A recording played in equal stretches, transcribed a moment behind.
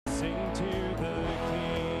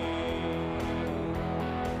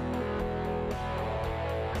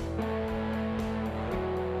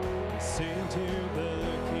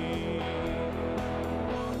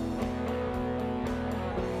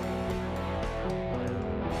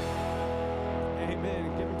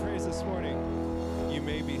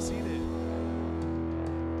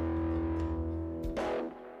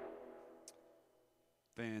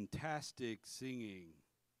Fantastic singing.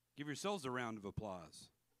 Give yourselves a round of applause.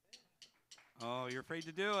 Oh, you're afraid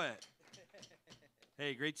to do it.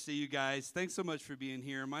 Hey, great to see you guys. Thanks so much for being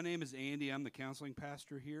here. My name is Andy. I'm the counseling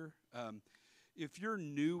pastor here. If you're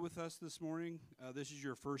new with us this morning, this is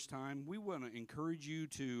your first time, we want to encourage you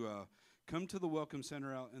to come to the Welcome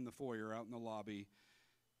Center out in the foyer, out in the lobby,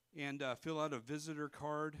 and fill out a visitor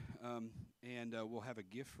card, and we'll have a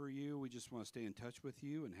gift for you. We just want to stay in touch with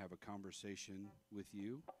you and have a conversation with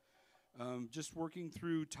you. Just working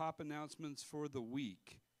through top announcements for the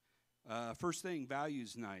week. First thing,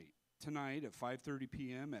 Values Night. Tonight at 5:30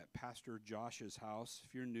 p.m. at Pastor Josh's house.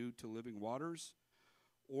 If you're new to Living Waters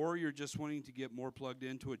or you're just wanting to get more plugged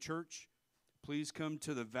into a church, please come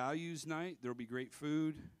to the Values Night. There'll be great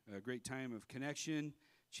food, a great time of connection,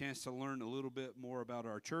 chance to learn a little bit more about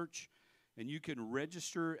our church. And you can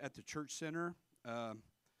register at the church center,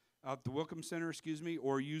 at the Welcome Center,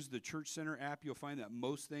 or use the Church Center app. You'll find that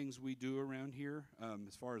most things we do around here,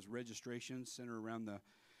 as far as registrations, center around the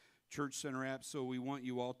Church Center app. So we want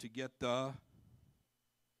you all to get the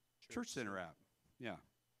Church Center app. Yeah.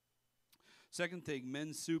 Second thing,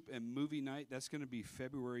 Men's Soup and Movie Night. That's going to be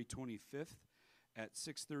February 25th at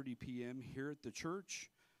 6:30 p.m. here at the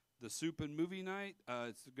church. The Soup and Movie Night,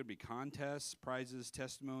 it's going to be contests, prizes,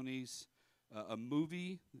 testimonies, a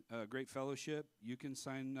movie, great fellowship. You can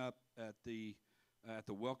sign up at the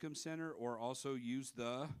Welcome Center or also use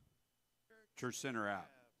the Church Center app.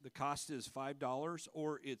 The cost is $5,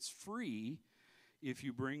 or it's free if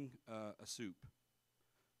you bring a soup.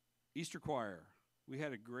 Easter choir. We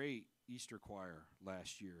had a great Easter choir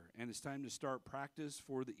last year, and it's time to start practice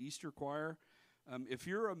for the Easter choir. If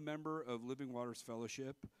you're a member of Living Waters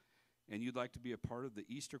Fellowship and you'd like to be a part of the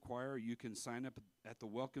Easter choir, you can sign up at the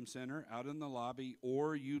Welcome Center out in the lobby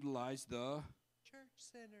or utilize the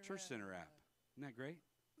Church Center app. Isn't that great?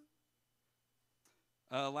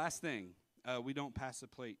 Last thing. We don't pass a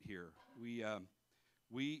plate here.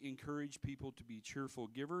 We encourage people to be cheerful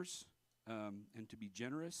givers and to be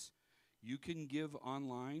generous. You can give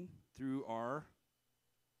online through our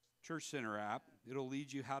Church Center app. It'll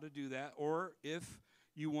lead you how to do that. Or if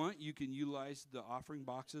you want, you can utilize the offering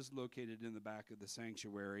boxes located in the back of the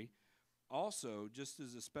sanctuary. Also, just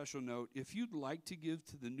as a special note, if you'd like to give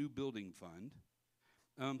to the new building fund,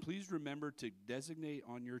 please remember to designate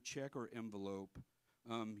on your check or envelope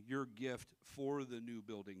your gift for the new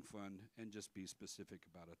building fund, and just be specific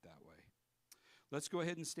about it that way. Let's go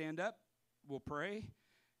ahead and stand up. We'll pray,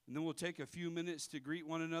 and then we'll take a few minutes to greet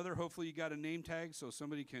one another. Hopefully you got a name tag so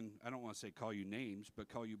somebody can, I don't want to say call you names, but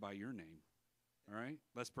call you by your name. All right?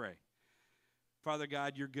 Let's pray. Father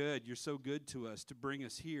God, you're good. You're so good to us to bring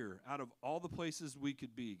us here. Out of all the places we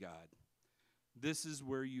could be, God, this is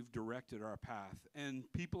where you've directed our path.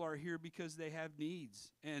 And people are here because they have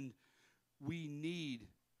needs, and we need,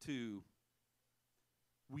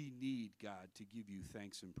 God, to give you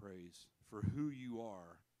thanks and praise for who you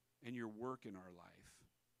are and your work in our life.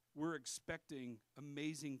 We're expecting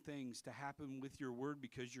amazing things to happen with your word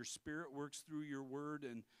because your Spirit works through your word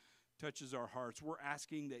and touches our hearts. We're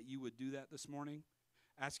asking that you would do that this morning,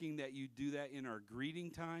 asking that you do that in our greeting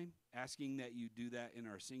time, asking that you do that in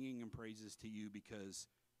our singing and praises to you because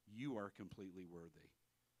you are completely worthy.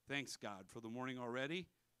 Thanks, God, for the morning already.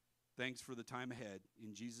 Thanks for the time ahead.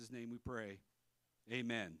 In Jesus' name we pray.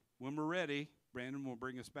 Amen. When we're ready, Brandon will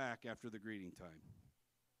bring us back after the greeting time.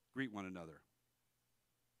 Greet one another.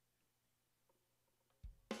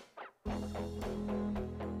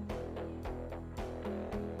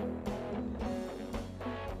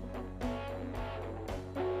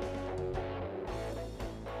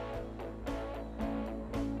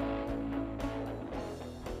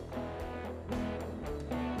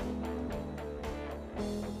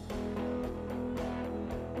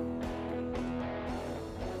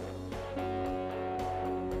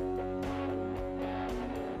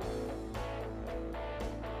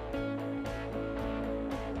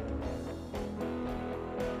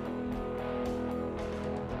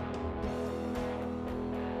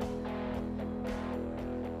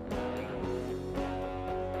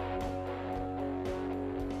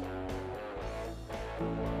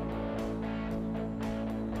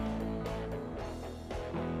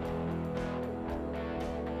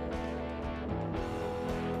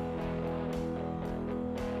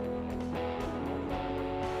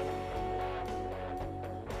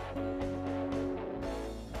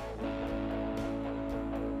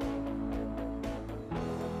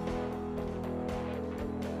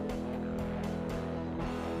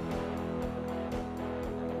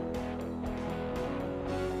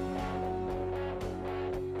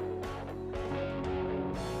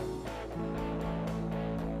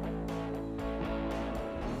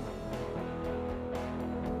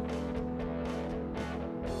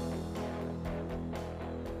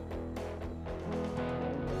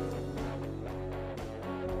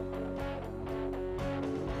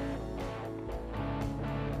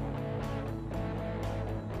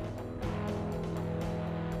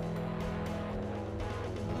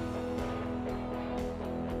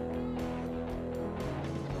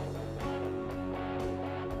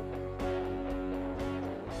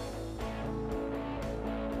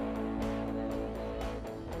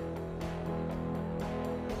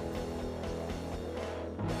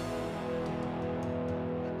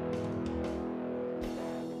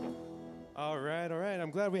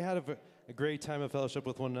 I'm glad we had a great time of fellowship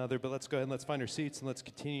with one another, but let's go ahead and let's find our seats and let's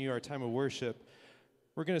continue our time of worship.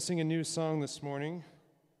 We're going to sing a new song this morning.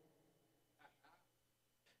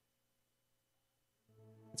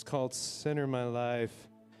 It's called Center My Life.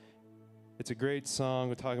 It's a great song.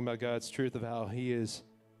 We're talking about God's truth of how he is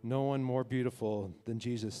no one more beautiful than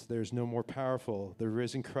Jesus. There's no more powerful. The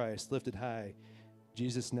risen Christ, lifted high.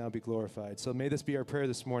 Jesus now be glorified. So may this be our prayer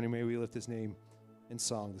this morning. May we lift his name in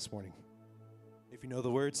song this morning. If you know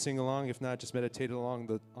the words, sing along. If not, just meditate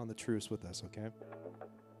along on the truths with us, okay?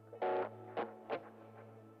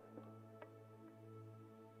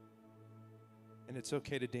 And it's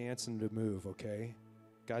okay to dance and to move, okay?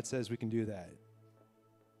 God says we can do that.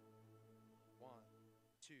 1,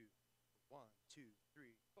 2, 1, 2, 3,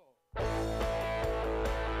 4.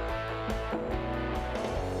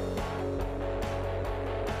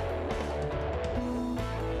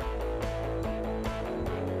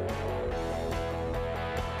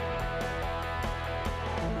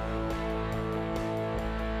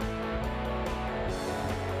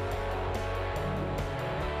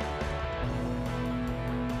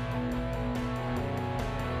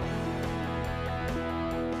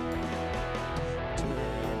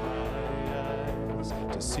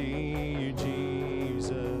 See you,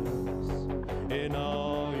 Jesus, in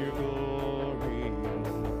all your glory.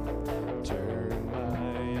 Turn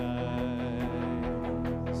my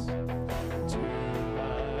eyes, turn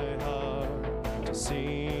my heart to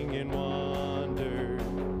sing in wonder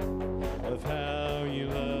of how you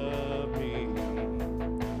love me.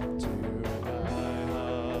 Turn my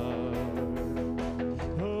heart,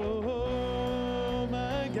 oh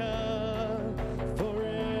my God,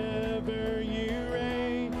 forever you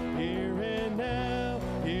reign. Here and now,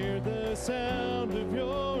 hear the sound of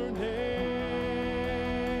your name.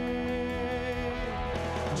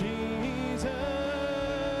 Jesus,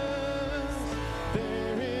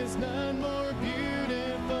 there is none more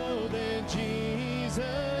beautiful than Jesus.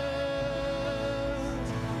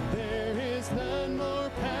 There is none more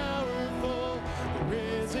powerful. The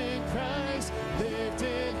risen Christ,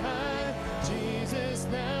 lifted high. Jesus,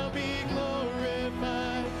 now be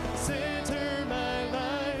glorified. Center my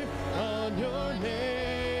life on your name.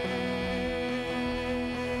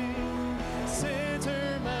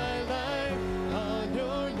 Center my life on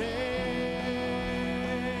your name.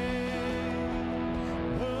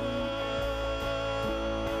 Oh,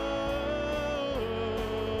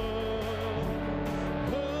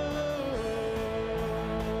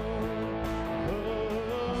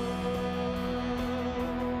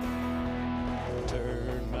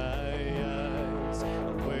 turn my eyes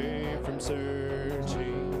away from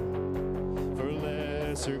searching for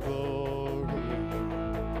lesser glory.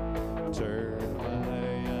 Turn my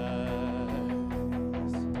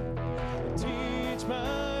eyes. Teach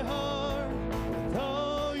my heart with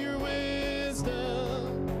all your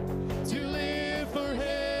wisdom to live for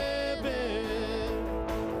heaven.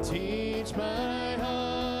 Teach my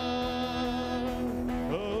heart,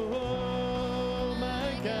 oh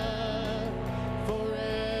my God,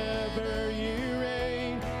 forever you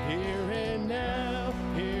reign. Here and now,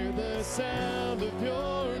 hear the sound of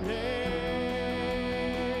your name.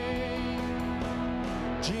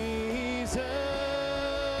 Jesus,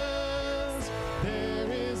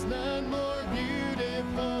 there is none more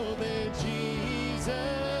beautiful than Jesus.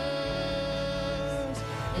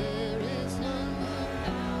 There is none more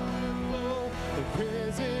powerful. The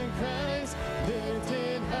risen Christ,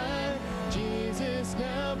 lifted high. Jesus,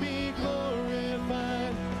 now be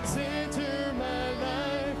glorified. Center my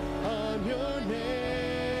life on your name.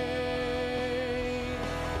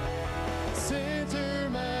 Center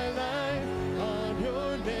my life on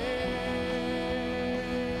your name.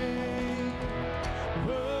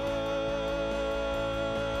 Oh,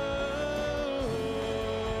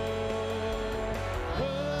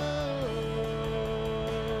 oh,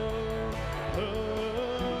 oh,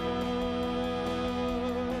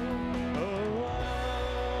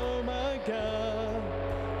 oh, my God,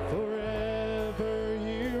 forever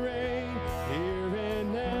you reign. Here and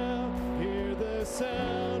now, hear the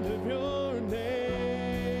sound of your name.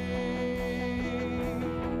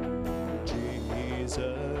 Jesus,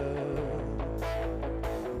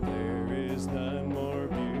 there is none more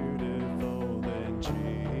beautiful than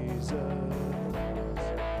Jesus.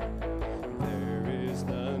 There is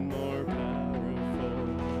none more powerful.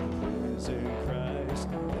 Risen Christ,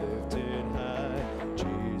 lifted high.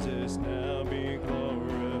 Jesus, now be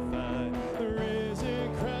glorified. The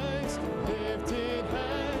risen Christ, lifted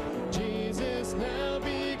high. Jesus, now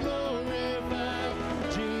be glorified.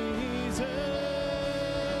 Jesus,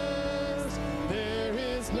 there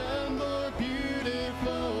is none more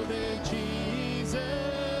beautiful than Jesus.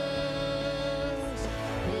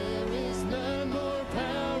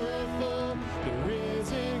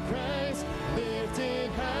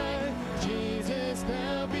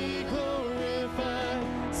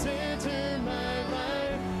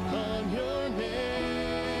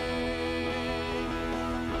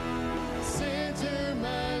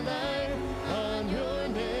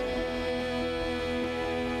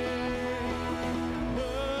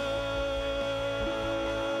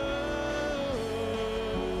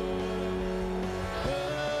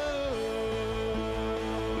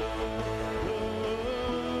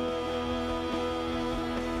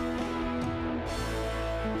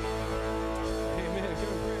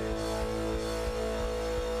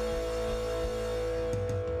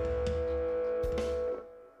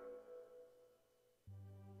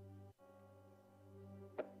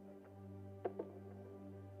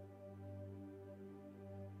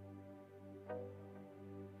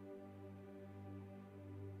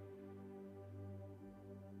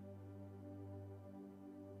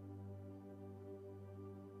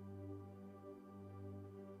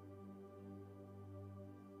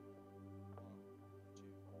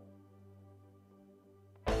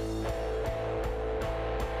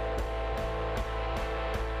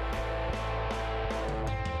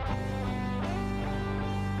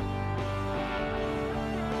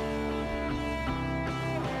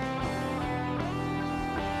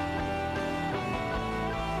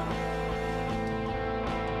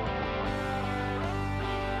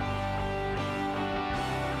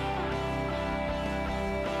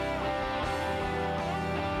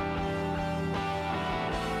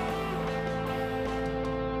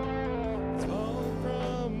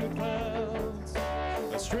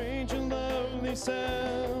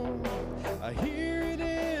 sound. I hear it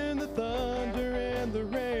in the thunder and the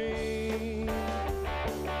rain.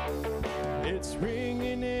 It's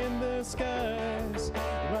ringing in the skies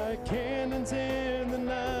like cannons in the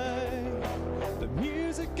night. The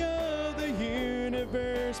music of the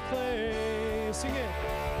universe plays. Sing it.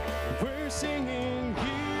 We're singing,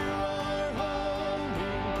 you are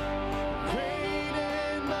holy, great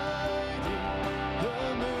and mighty.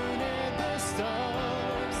 The moon and the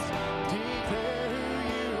stars declare who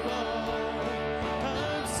you are.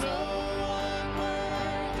 I'm so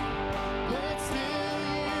unworthy, but still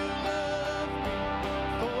you love me.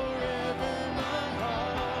 Forever my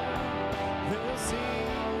heart will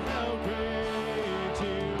sing how great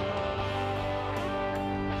you are.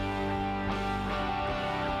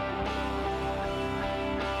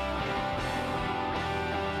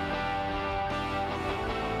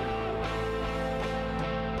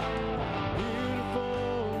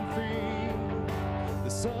 Beautiful and free, the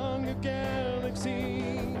song of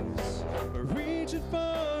galaxies, reaching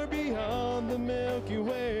far beyond the Milky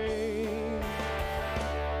Way.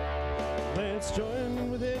 Let's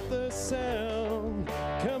join with it, the sound.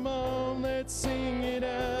 Come on, let's sing it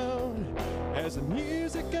out as the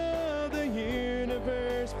music of the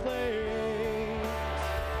universe plays.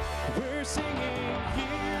 We're singing,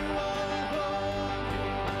 you are holy,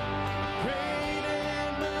 great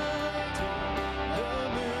and mighty. The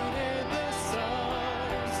moon and the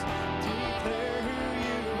stars declare who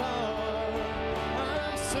you are.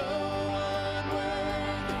 I'm so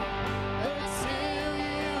unworthy, but still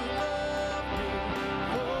you love me.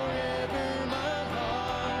 Forever my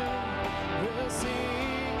heart will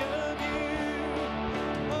sing of you.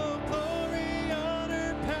 Oh, glory,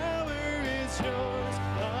 honor, power is yours.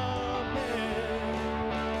 Amen.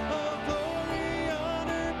 Oh, glory,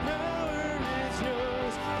 honor, power is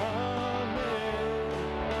yours. Amen.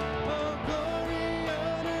 Oh, glory,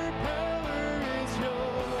 honor, power is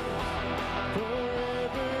yours.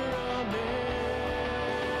 Forever, amen.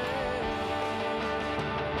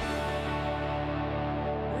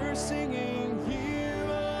 We're singing,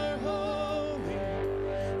 you are holy,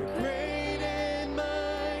 great and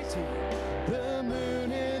mighty. The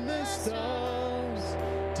moon and the stars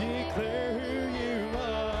declare who you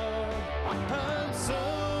are. I'm so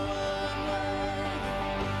unworthy,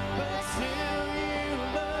 but still you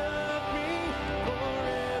love me.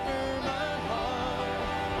 Forever my heart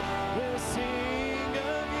will sing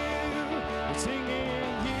of you. We're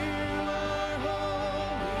singing, you are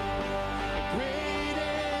holy, great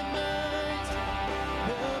and mighty.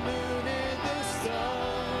 The moon and the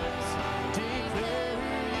stars declare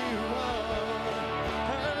who you are.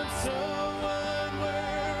 I'm so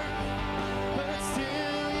unworthy, but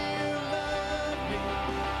still you love me.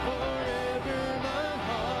 Forever my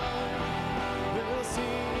heart will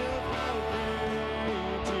sing of how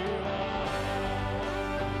great you are.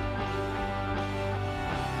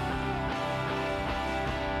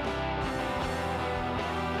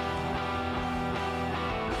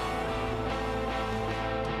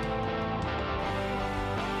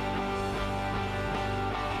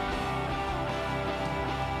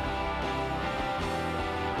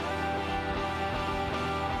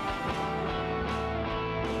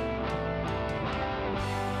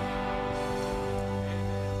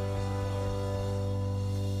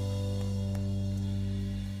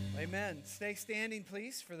 Amen. Stay standing,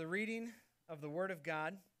 please, for the reading of the Word of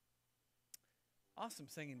God. Awesome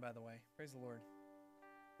singing, by the way. Praise the Lord.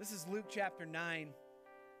 This is Luke chapter 9,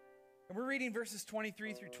 and we're reading verses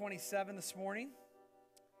 23 through 27 this morning.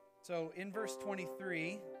 So in verse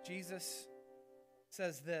 23, Jesus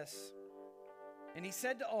says this, "And he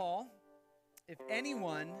said to all, if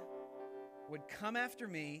anyone would come after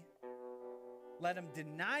me, let him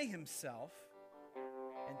deny himself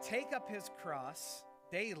and take up his cross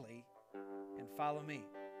daily and follow me.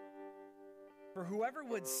 For whoever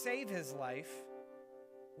would save his life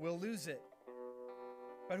will lose it.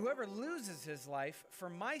 But whoever loses his life for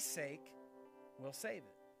my sake will save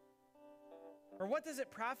it. For what does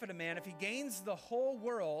it profit a man if he gains the whole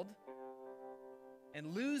world and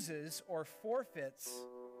loses or forfeits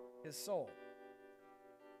his soul?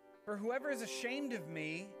 For whoever is ashamed of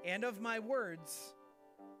me and of my words,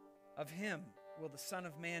 of him will the Son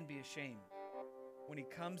of Man be ashamed when he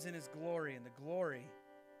comes in his glory and the glory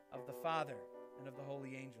of the Father and of the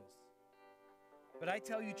holy angels. But I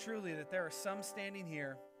tell you truly that there are some standing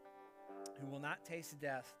here who will not taste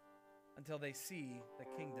death until they see the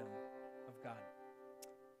kingdom of God."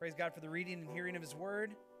 Praise God for the reading and hearing of his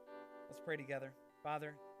word. Let's pray together.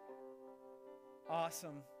 Father,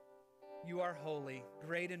 awesome. You are holy,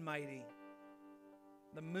 great and mighty.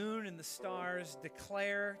 The moon and the stars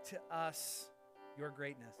declare to us your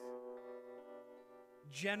greatness.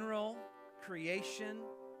 General creation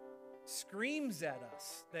screams at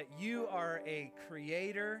us that you are a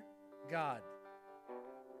creator God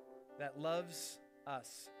that loves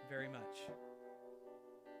us very much.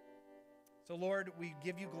 So, Lord, we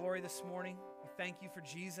give you glory this morning. We thank you for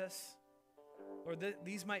Jesus. Lord,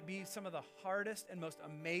 these might be some of the hardest and most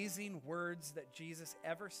amazing words that Jesus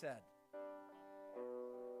ever said.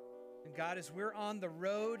 And God, as we're on the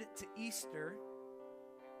road to Easter,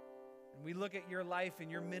 and we look at your life and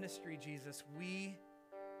your ministry, Jesus, we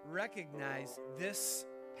recognize this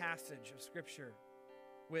passage of Scripture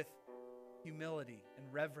with humility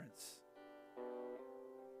and reverence.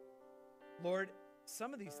 Lord,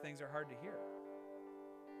 some of these things are hard to hear.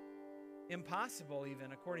 Impossible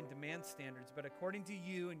even according to man's standards, but according to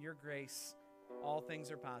you and your grace, all things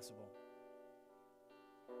are possible.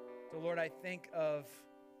 So Lord, I think of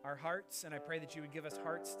our hearts, and I pray that you would give us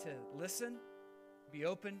hearts to listen, be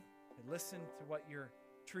open, and listen to what your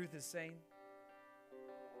truth is saying.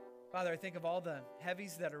 Father, I think of all the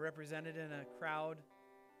heavies that are represented in a crowd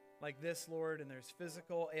like this, Lord, and there's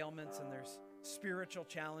physical ailments and there's spiritual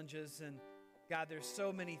challenges, and God, there's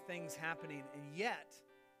so many things happening, and yet,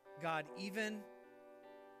 God, even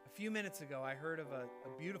a few minutes ago, I heard of a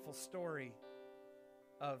beautiful story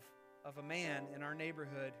of a man in our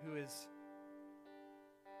neighborhood who is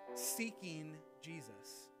seeking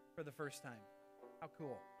Jesus for the first time. How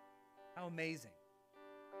cool. How amazing.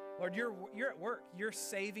 Lord, you're at work. You're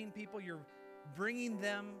saving people. You're bringing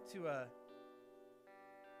them to a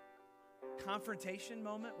confrontation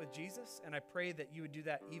moment with Jesus, and I pray that you would do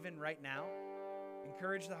that even right now.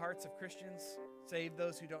 Encourage the hearts of Christians. Save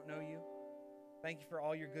those who don't know you. Thank you for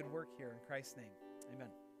all your good work here. In Christ's name, amen.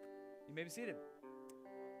 You may be seated.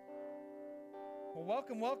 Well,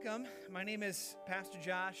 welcome. My name is Pastor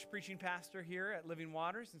Josh, preaching pastor here at Living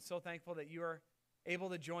Waters, and so thankful that you are able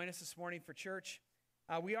to join us this morning for church.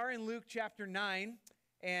 We are in Luke chapter 9,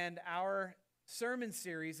 and our sermon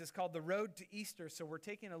series is called The Road to Easter. So we're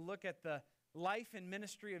taking a look at the life and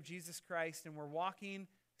ministry of Jesus Christ, and we're walking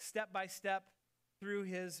step by step through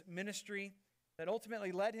his ministry that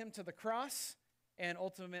ultimately led him to the cross and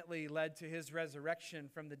ultimately led to his resurrection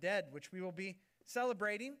from the dead, which we will be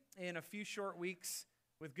celebrating in a few short weeks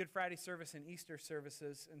with Good Friday service and Easter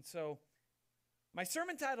services. And so my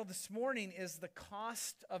sermon title this morning is The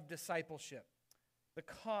Cost of Discipleship. The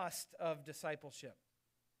Cost of Discipleship.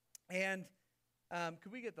 And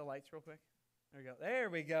could we get the lights real quick? There we go. There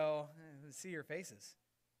we go. Let's see your faces.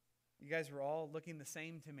 You guys were all looking the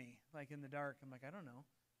same to me, like in the dark. I'm like, I don't know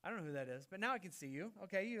who that is, but now I can see you.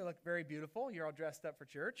 Okay, you look very beautiful. You're all dressed up for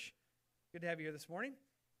church. Good to have you here this morning.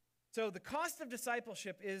 So the cost of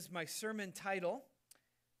discipleship is my sermon title,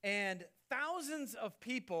 and thousands of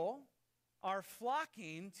people are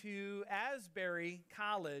flocking to Asbury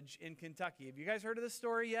College in Kentucky. Have you guys heard of this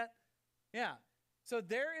story yet? Yeah. So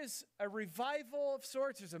there is a revival of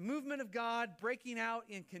sorts. There's a movement of God breaking out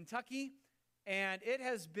in Kentucky, and it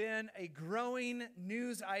has been a growing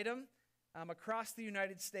news item across the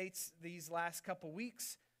United States these last couple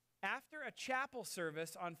weeks. After a chapel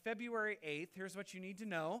service on February 8th, here's what you need to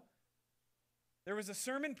know. There was a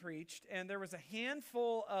sermon preached, and there was a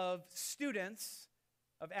handful of students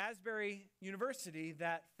of Asbury University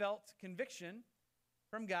that felt conviction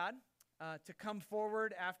from God to come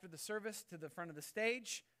forward after the service to the front of the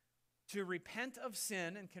stage to repent of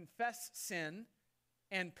sin and confess sin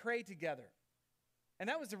and pray together. And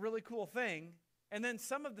that was a really cool thing. And then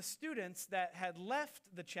some of the students that had left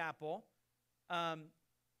the chapel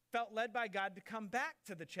felt led by God to come back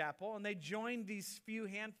to the chapel, and they joined these few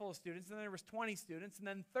handful of students, and then there was 20 students, and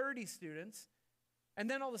then 30 students. And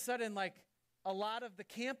then all of a sudden, like, a lot of the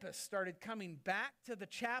campus started coming back to the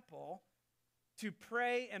chapel to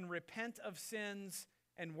pray and repent of sins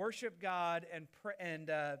and worship God and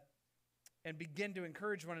begin to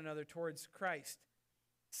encourage one another towards Christ.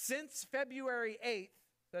 Since February 8th,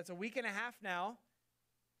 that's a week and a half now,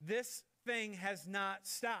 this thing has not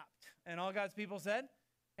stopped. And all God's people said,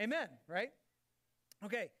 amen, right?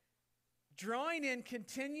 Okay, drawing in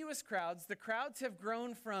continuous crowds, the crowds have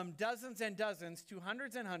grown from dozens and dozens to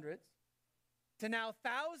hundreds and hundreds to now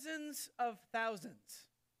thousands of thousands.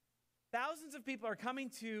 Thousands of people are coming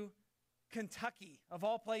to Kentucky, of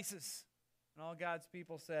all places. And all God's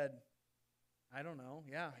people said, I don't know,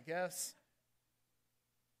 yeah, I guess.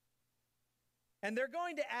 And they're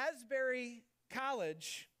going to Asbury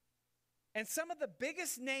College, and some of the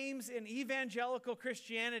biggest names in evangelical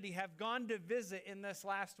Christianity have gone to visit in this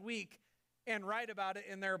last week and write about it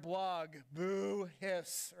in their blog. Boo,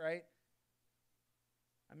 hiss, right?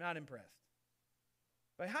 I'm not impressed.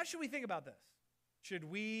 But how should we think about this? Should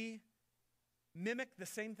we mimic the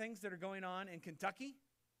same things that are going on in Kentucky?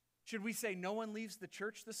 Should we say no one leaves the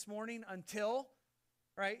church this morning until,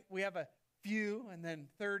 right, we have a few and then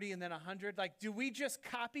 30 and then 100? Like, do we just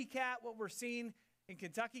copycat what we're seeing in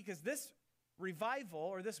Kentucky? Because this revival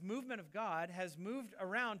or this movement of God has moved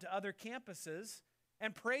around to other campuses,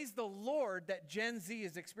 and praise the Lord that Gen Z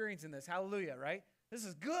is experiencing this. Hallelujah, right? This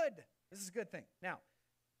is good. This is a good thing. Now,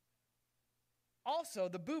 also,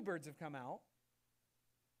 the Boo Birds have come out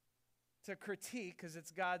to critique, because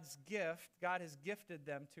it's God's gift. God has gifted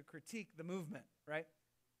them to critique the movement, right?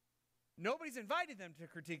 Nobody's invited them to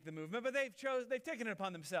critique the movement, but they've taken it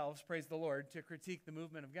upon themselves, praise the Lord, to critique the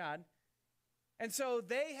movement of God. And so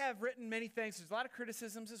they have written many things. There's a lot of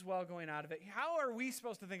criticisms as well going out of it. How are we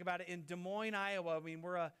supposed to think about it in Des Moines, Iowa? I mean,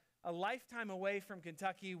 we're a lifetime away from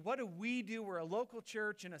Kentucky. What do we do? We're a local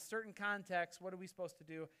church in a certain context. What are we supposed to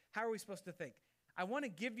do? How are we supposed to think? I want to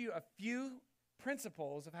give you a few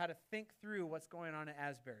principles of how to think through what's going on at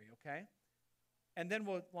Asbury, okay? And then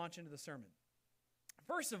we'll launch into the sermon.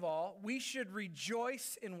 First of all, we should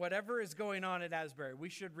rejoice in whatever is going on at Asbury. We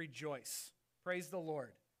should rejoice. Praise the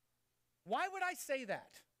Lord. Why would I say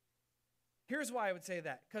that? Here's why I would say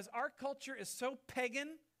that. Because our culture is so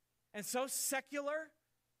pagan and so secular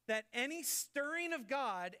that any stirring of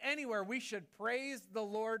God anywhere we should praise the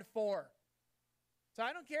Lord for. So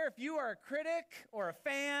I don't care if you are a critic or a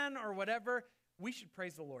fan or whatever, we should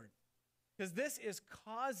praise the Lord. Because this is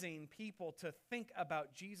causing people to think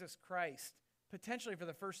about Jesus Christ potentially for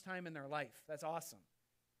the first time in their life. That's awesome.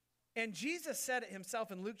 And Jesus said it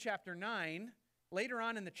himself in Luke chapter 9, later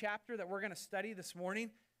on in the chapter that we're going to study this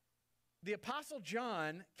morning. The Apostle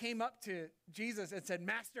John came up to Jesus and said,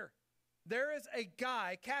 "Master, there is a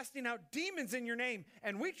guy casting out demons in your name,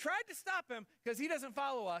 and we tried to stop him because he doesn't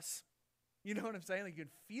follow us." You know what I'm saying? Like, you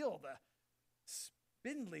can feel the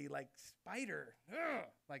spindly, like, spider. Ugh,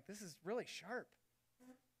 like, this is really sharp.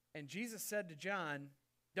 And Jesus said to John,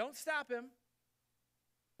 "Don't stop him,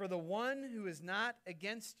 for the one who is not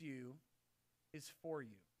against you is for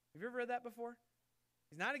you." Have you ever read that before?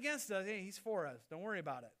 He's not against us. Hey, he's for us. Don't worry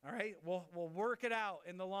about it. All right? We'll work it out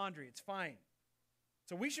in the laundry. It's fine.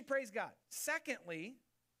 So we should praise God. Secondly,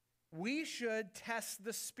 we should test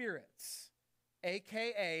the spirits,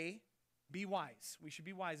 a.k.a. be wise. We should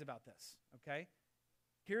be wise about this, okay?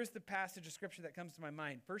 Here's the passage of Scripture that comes to my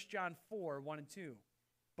mind. 1 John 4, 1 and 2.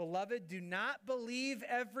 "Beloved, do not believe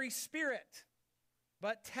every spirit,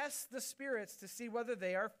 but test the spirits to see whether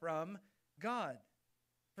they are from God.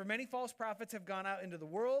 For many false prophets have gone out into the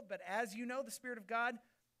world, but as you know the Spirit of God,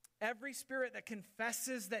 every spirit that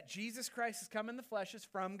confesses that Jesus Christ has come in the flesh is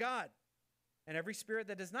from God. And every spirit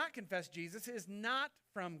that does not confess Jesus is not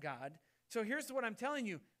from God." So here's what I'm telling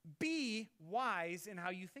you. Be wise in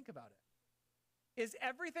how you think about it. Is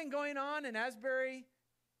everything going on in Asbury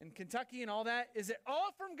and Kentucky and all that, is it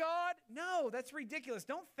all from God? No, that's ridiculous.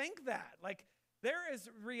 Don't think that. Like, there is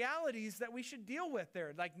realities that we should deal with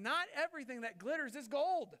there. Like, not everything that glitters is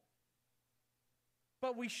gold.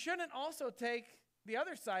 But we shouldn't also take the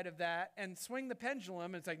other side of that and swing the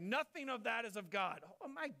pendulum and it's like, nothing of that is of God. Oh,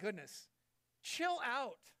 my goodness. Chill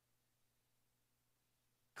out.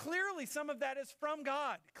 Clearly, some of that is from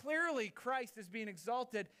God. Clearly, Christ is being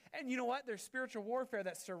exalted. And you know what? There's spiritual warfare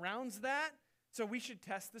that surrounds that. So we should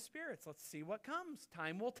test the spirits. Let's see what comes.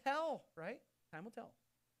 Time will tell, right? Time will tell.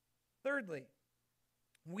 Thirdly,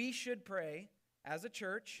 we should pray as a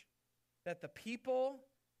church that the people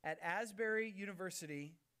at Asbury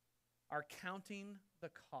University are counting the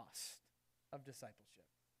cost of discipleship.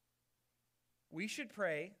 We should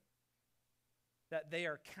pray that they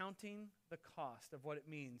are counting the cost of what it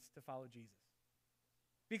means to follow Jesus.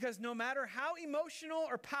 Because no matter how emotional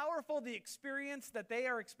or powerful the experience that they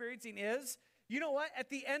are experiencing is, you know what? At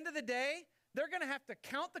the end of the day, they're going to have to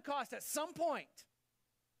count the cost at some point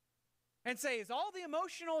and say, is all the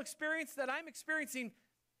emotional experience that I'm experiencing,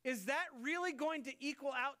 is that really going to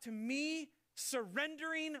equal out to me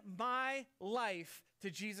surrendering my life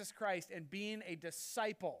to Jesus Christ and being a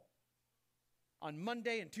disciple on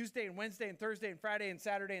Monday and Tuesday and Wednesday and Thursday and Friday and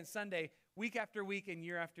Saturday and Sunday, week after week and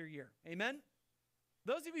year after year? Amen?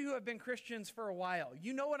 Those of you who have been Christians for a while,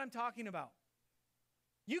 you know what I'm talking about.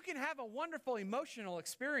 You can have a wonderful emotional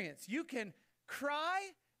experience. You can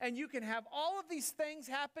cry and you can have all of these things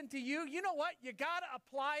happen to you. You know what? You got to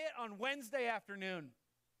apply it on Wednesday afternoon.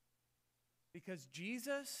 Because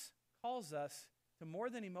Jesus calls us to more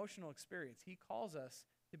than emotional experience. He calls us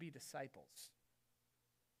to be disciples,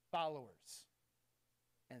 followers.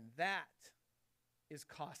 And that is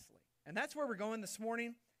costly. And that's where we're going this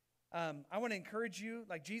morning. I want to encourage you,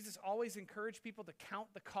 like Jesus always encouraged people to count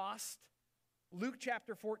the cost. Luke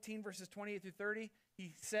chapter 14, verses 28 through 30,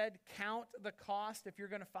 He said, count the cost if you're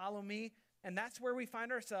going to follow me. And that's where we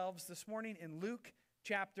find ourselves this morning in Luke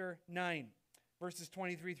chapter 9, verses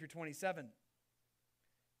 23 through 27.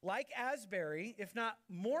 Like Asbury, if not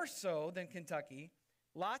more so than Kentucky,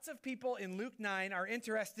 lots of people in Luke 9 are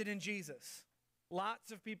interested in Jesus.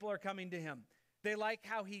 Lots of people are coming to him. They like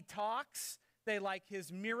how he talks. They like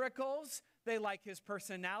his miracles. They like his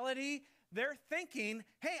personality. They're thinking,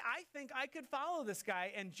 hey, I think I could follow this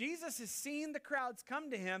guy. And Jesus is seeing the crowds come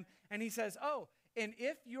to him, and he says, oh, and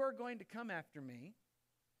if you're going to come after me,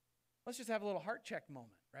 let's just have a little heart check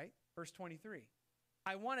moment, right? Verse 23.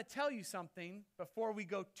 I want to tell you something before we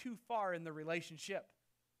go too far in the relationship.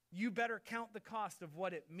 You better count the cost of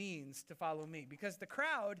what it means to follow me, because the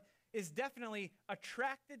crowd is definitely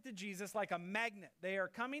attracted to Jesus like a magnet. They are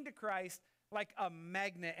coming to Christ like a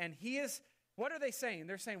magnet, and he is, what are they saying?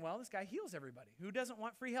 They're saying, well, this guy heals everybody. Who doesn't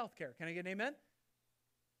want free health care? Can I get an amen?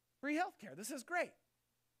 Free health care. This is great.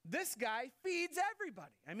 This guy feeds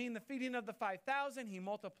everybody. I mean, the feeding of the 5,000, he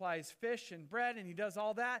multiplies fish and bread, and he does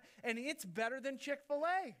all that, and it's better than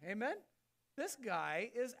Chick-fil-A. Amen? This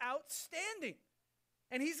guy is outstanding.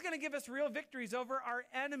 And he's going to give us real victories over our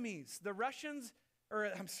enemies, the Russians.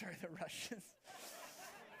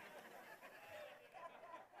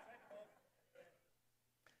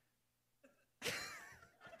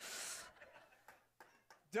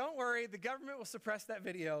 Don't worry, the government will suppress that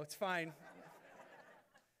video. It's fine.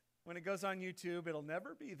 When it goes on YouTube, it'll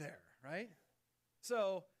never be there, right?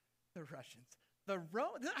 So, the Russians. I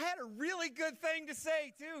had a really good thing to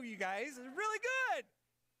say, too, you guys. It's really good.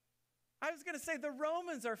 I was going to say the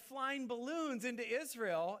Romans are flying balloons into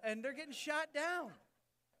Israel, and they're getting shot down.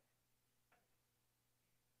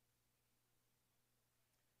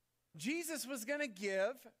 Jesus was going to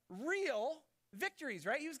give real victories,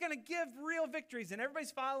 right? He was going to give real victories, and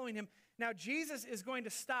everybody's following him. Now, Jesus is going to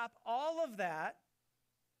stop all of that,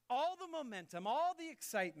 all the momentum, all the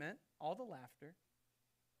excitement, all the laughter,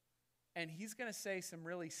 and he's going to say some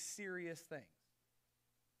really serious things.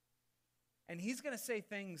 And he's going to say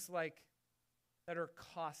things like that are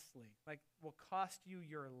costly, like will cost you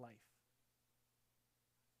your life.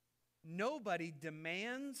 Nobody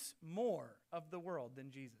demands more of the world than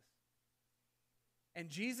Jesus. And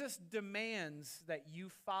Jesus demands that you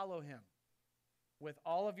follow him with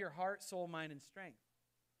all of your heart, soul, mind, and strength.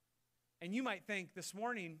 And you might think this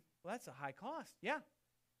morning, well, that's a high cost. Yeah,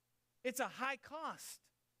 it's a high cost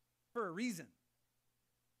for a reason.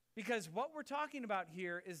 Because what we're talking about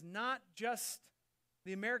here is not just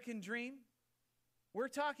the American dream. We're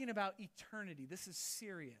talking about eternity. This is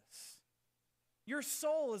serious. Your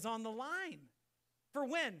soul is on the line. For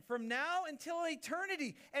when? From now until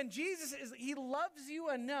eternity. And Jesus, he loves you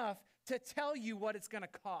enough to tell you what it's going to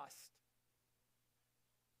cost.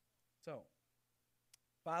 So,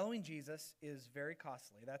 following Jesus is very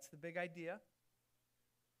costly. That's the big idea.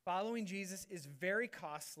 Following Jesus is very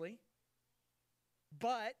costly.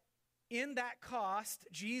 But in that cost,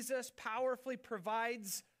 Jesus powerfully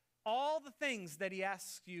provides all the things that he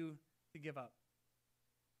asks you to give up.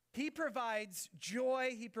 He provides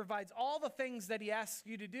joy. He provides all the things that he asks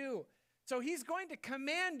you to do. So he's going to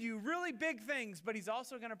command you really big things, but he's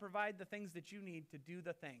also going to provide the things that you need to do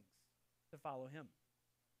the things to follow him.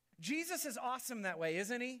 Jesus is awesome that way,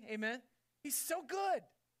 isn't he? Amen? He's so good.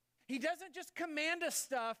 He doesn't just command us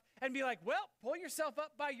stuff and be like, well, pull yourself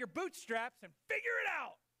up by your bootstraps and figure it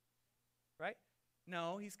out. Right?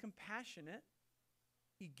 No, he's compassionate.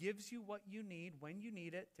 He gives you what you need when you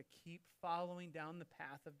need it to keep following down the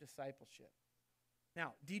path of discipleship.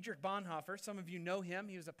 Now, Dietrich Bonhoeffer, some of you know him.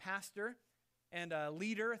 He was a pastor and a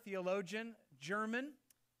leader, a theologian, German.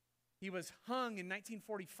 He was hung in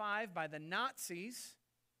 1945 by the Nazis.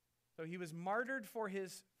 So he was martyred for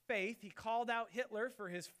his faith. He called out Hitler for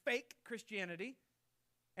his fake Christianity.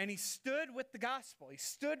 And he stood with the gospel. He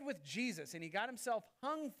stood with Jesus, and he got himself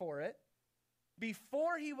hung for it.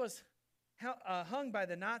 Before he was hung by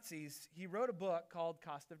the Nazis, he wrote a book called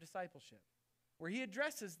Cost of Discipleship, where he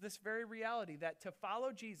addresses this very reality that to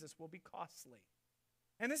follow Jesus will be costly.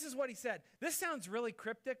 And this is what he said. This sounds really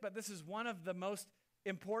cryptic, but this is one of the most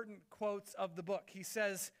important quotes of the book. He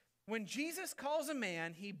says, when Jesus calls a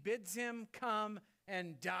man, he bids him come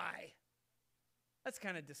and die. That's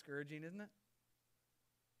kind of discouraging, isn't it?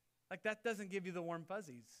 Like that doesn't give you the warm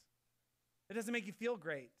fuzzies. It doesn't make you feel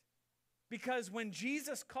great. Because when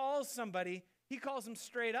Jesus calls somebody, he calls them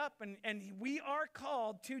straight up, and we are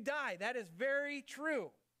called to die. That is very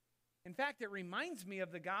true. In fact, it reminds me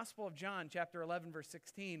of the Gospel of John, chapter 11, verse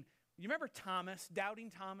 16. You remember Thomas, doubting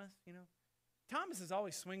Thomas, you know? Thomas is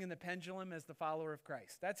always swinging the pendulum as the follower of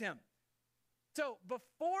Christ. That's him. So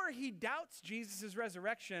before he doubts Jesus'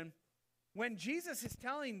 resurrection, when Jesus is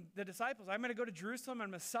telling the disciples, I'm going to go to Jerusalem, I'm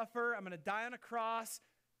going to suffer, I'm going to die on a cross,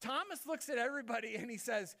 Thomas looks at everybody and he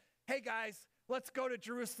says, hey guys, let's go to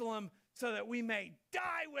Jerusalem so that we may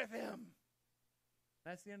die with him.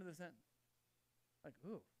 That's the end of the sentence. Like,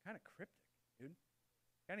 ooh, kind of cryptic, dude.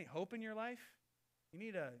 Got any hope in your life? You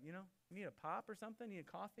need a pop or something? You need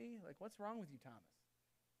a coffee? Like, what's wrong with you, Thomas?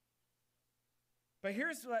 But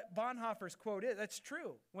here's what Bonhoeffer's quote is. That's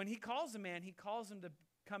true. When he calls a man, he calls him to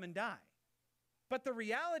come and die. But the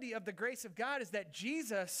reality of the grace of God is that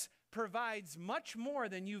Jesus provides much more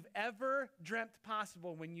than you've ever dreamt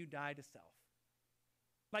possible when you die to self.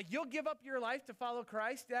 Like, you'll give up your life to follow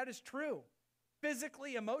Christ. That is true.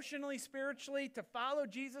 Physically, emotionally, spiritually, to follow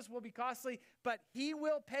Jesus will be costly, but he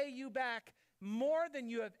will pay you back more than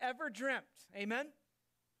you have ever dreamt. Amen?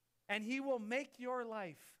 And he will make your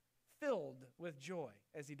life filled with joy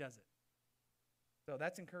as he does it. So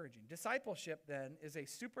that's encouraging. Discipleship, then, is a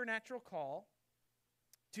supernatural call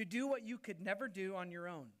to do what you could never do on your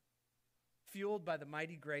own, fueled by the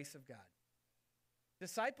mighty grace of God.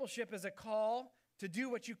 Discipleship is a call to do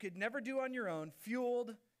what you could never do on your own,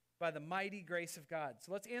 fueled by the mighty grace of God.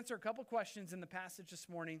 So let's answer a couple questions in the passage this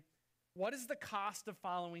morning. What is the cost of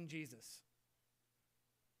following Jesus?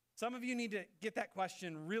 Some of you need to get that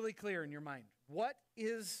question really clear in your mind. What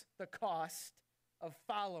is the cost of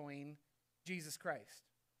following Jesus Christ?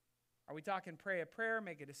 Are we talking pray a prayer,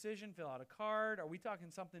 make a decision, fill out a card? Are we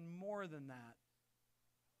talking something more than that?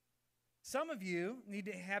 Some of you need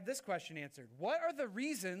to have this question answered. What are the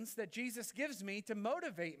reasons that Jesus gives me to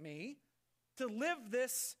motivate me to live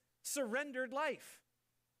this surrendered life?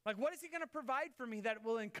 Like, what is he going to provide for me that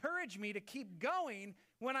will encourage me to keep going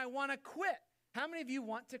when I want to quit? How many of you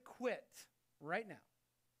want to quit right now?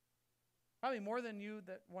 Probably more than you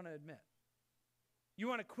that want to admit. You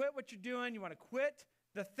want to quit what you're doing. You want to quit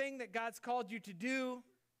the thing that God's called you to do.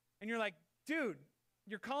 And you're like, dude,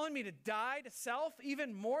 you're calling me to die to self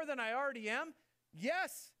even more than I already am?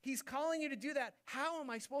 Yes, he's calling you to do that. How am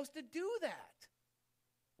I supposed to do that?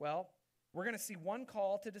 Well, we're going to see one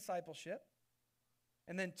call to discipleship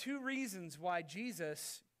and then two reasons why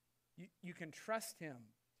Jesus, you can trust him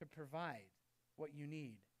to provide what you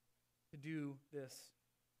need to do this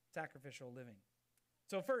sacrificial living.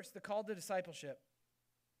 So first, the call to discipleship.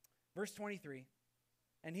 Verse 23,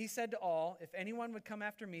 and he said to all, if anyone would come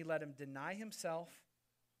after me, let him deny himself,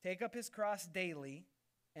 take up his cross daily,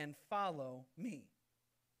 and follow me.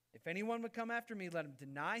 If anyone would come after me, let him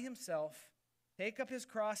deny himself, take up his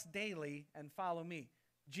cross daily, and follow me.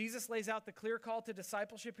 Jesus lays out the clear call to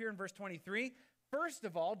discipleship here in verse 23. First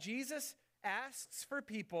of all, Jesus asks for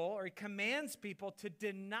people, or he commands people to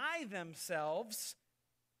deny themselves,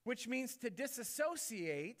 which means to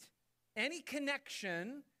disassociate any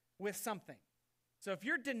connection with something. So if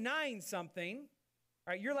you're denying something,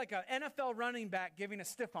 all right, you're like an NFL running back giving a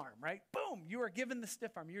stiff arm, right? Boom, you are given the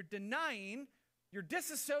stiff arm. You're denying, you're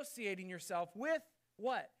disassociating yourself with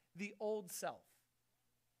what? The old self.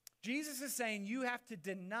 Jesus is saying you have to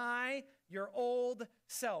deny your old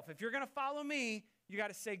self. If you're going to follow me, you got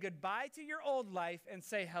to say goodbye to your old life and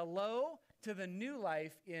say hello to the new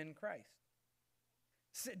life in Christ.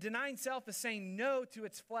 Denying self is saying no to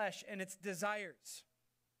its flesh and its desires.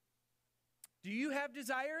 Do you have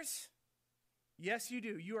desires? Yes, you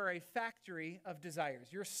do. You are a factory of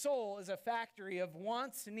desires. Your soul is a factory of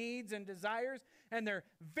wants, needs, and desires, and they're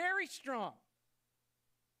very strong.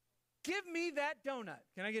 Give me that donut.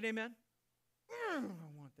 Can I get amen? I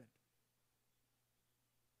want that.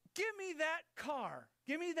 Give me that car.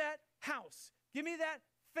 Give me that house. Give me that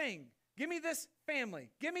thing. Give me this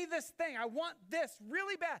family. Give me this thing. I want this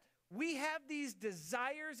really bad. We have these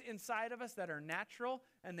desires inside of us that are natural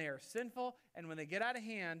and they are sinful, and when they get out of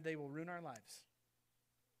hand, they will ruin our lives.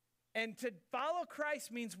 And to follow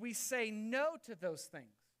Christ means we say no to those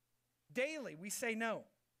things. Daily, we say no.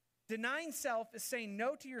 Denying self is saying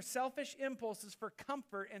no to your selfish impulses for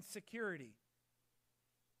comfort and security.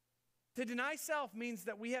 To deny self means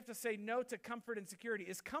that we have to say no to comfort and security.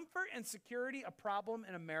 Is comfort and security a problem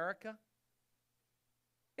in America?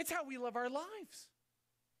 It's how we live our lives.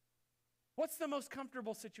 What's the most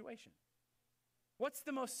comfortable situation? What's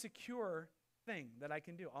the most secure thing that I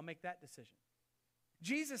can do? I'll make that decision.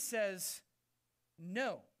 Jesus says,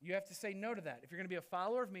 no. You have to say no to that. If you're going to be a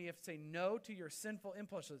follower of me, you have to say no to your sinful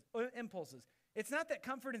impulses. It's not that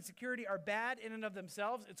comfort and security are bad in and of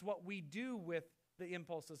themselves. It's what we do with the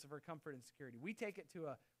impulses of our comfort and security. We take it to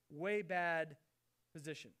a way bad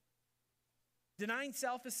position. Denying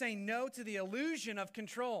self is saying no to the illusion of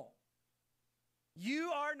control.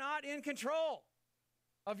 You are not in control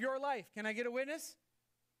of your life. Can I get a witness?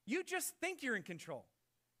 You just think you're in control.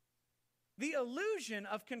 The illusion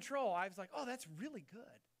of control. I was like, oh, that's really good.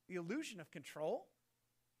 The illusion of control.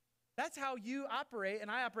 That's how you operate and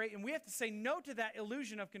I operate, and we have to say no to that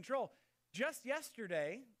illusion of control. Just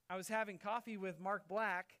yesterday, I was having coffee with Mark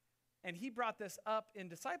Black, and he brought this up in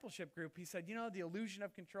discipleship group. He said, the illusion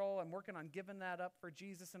of control, I'm working on giving that up for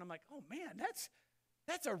Jesus. And I'm like, oh man,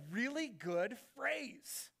 that's a really good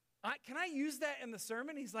phrase. Can I use that in the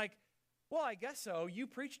sermon? He's like, well, I guess so. You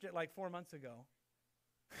preached it like 4 months ago.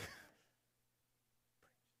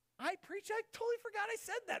 I totally forgot I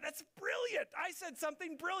said that. That's brilliant. I said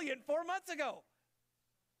something brilliant 4 months ago.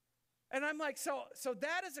 And I'm like, so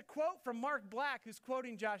that is a quote from Mark Black, who's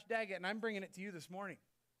quoting Josh Daggett, and I'm bringing it to you this morning.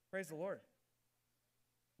 Praise the Lord.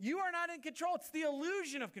 You are not in control. It's the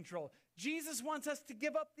illusion of control. Jesus wants us to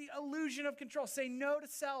give up the illusion of control. Say no to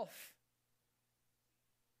self.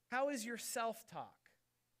 How is your self-talk?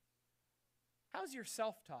 How's your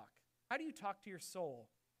self-talk? How do you talk to your soul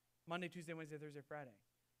Monday, Tuesday, Wednesday, Thursday, Friday?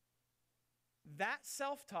 That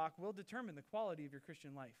self-talk will determine the quality of your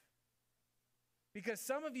Christian life. Because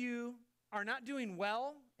some of you are not doing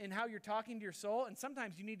well in how you're talking to your soul, and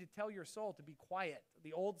sometimes you need to tell your soul to be quiet,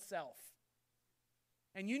 the old self.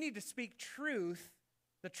 And you need to speak truth,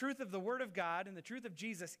 the truth of the Word of God and the truth of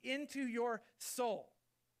Jesus into your soul.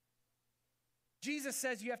 Jesus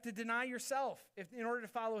says you have to deny yourself in order to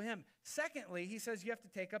follow him. Secondly, he says you have to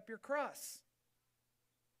take up your cross.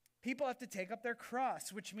 People have to take up their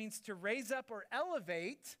cross, which means to raise up or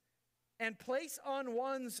elevate and place on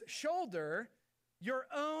one's shoulder your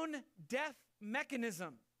own death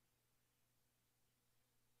mechanism.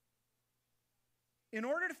 In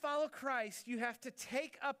order to follow Christ, you have to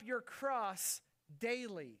take up your cross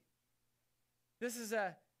daily. This is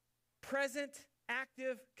a present,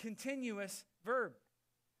 active, continuous verb.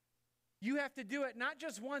 You have to do it not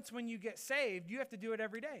just once when you get saved, you have to do it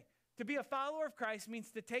every day. To be a follower of Christ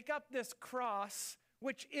means to take up this cross,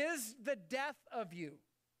 which is the death of you.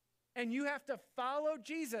 And you have to follow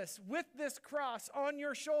Jesus with this cross on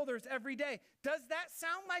your shoulders every day. Does that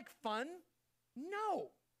sound like fun?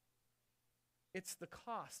 No. It's the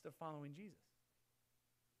cost of following Jesus.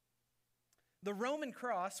 The Roman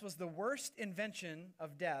cross was the worst invention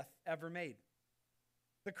of death ever made.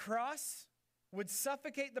 The cross would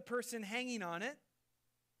suffocate the person hanging on it.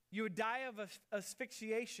 You would die of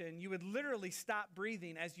asphyxiation. You would literally stop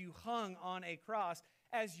breathing as you hung on a cross.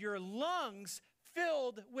 As your lungs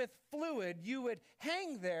filled with fluid, you would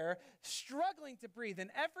hang there struggling to breathe. And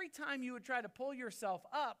every time you would try to pull yourself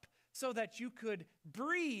up so that you could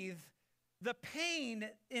breathe, the pain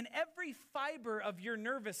in every fiber of your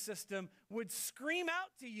nervous system would scream out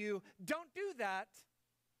to you, don't do that.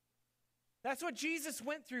 That's what Jesus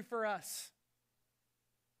went through for us.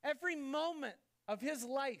 Every moment of his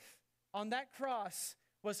life on that cross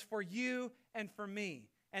was for you and for me.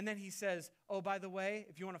 And then he says, oh, by the way,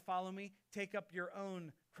 if you want to follow me, take up your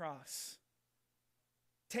own cross.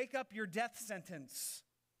 Take up your death sentence.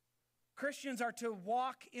 Christians are to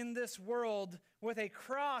walk in this world with a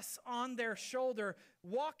cross on their shoulder,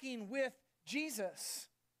 walking with Jesus.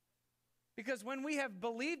 Because when we have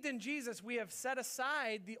believed in Jesus, we have set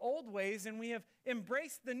aside the old ways and we have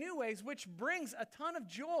embraced the new ways, which brings a ton of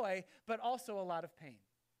joy, but also a lot of pain.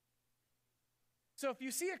 So if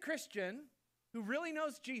you see a Christian who really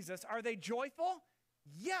knows Jesus, are they joyful?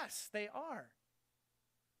 Yes, they are.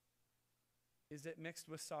 Is it mixed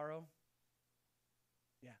with sorrow?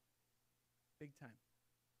 Yeah, big time.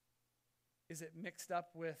 Is it mixed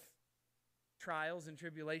up with trials and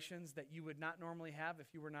tribulations that you would not normally have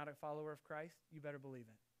if you were not a follower of Christ? You better believe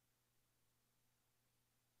it.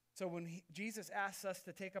 So when Jesus asks us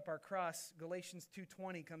to take up our cross, Galatians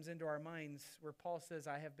 2:20 comes into our minds where Paul says,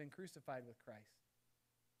 I have been crucified with Christ.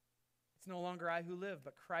 It's no longer I who live,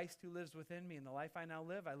 but Christ who lives within me. And the life I now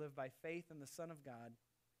live, I live by faith in the Son of God,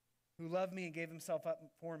 who loved me and gave himself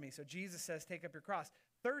up for me. So Jesus says, take up your cross.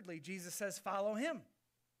 Thirdly, Jesus says, follow him.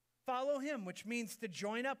 Follow him, which means to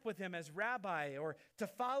join up with him as rabbi, or to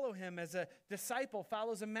follow him as a disciple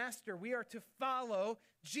follows a master. We are to follow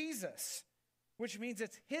Jesus, which means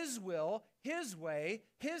it's his will, his way,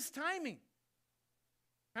 his timing.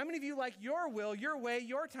 How many of you like your will, your way,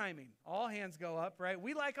 your timing? All hands go up, right?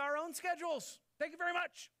 We like our own schedules. Thank you very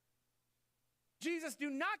much. Jesus, do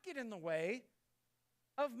not get in the way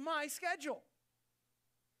of my schedule.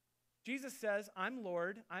 Jesus says, I'm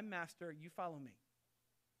Lord, I'm master, you follow me.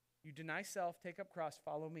 You deny self, take up cross,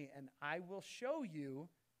 follow me, and I will show you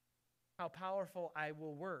how powerful I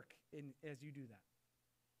will work as you do that.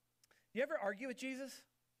 You ever argue with Jesus?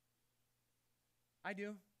 I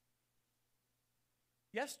do.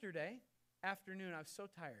 Yesterday afternoon, I was so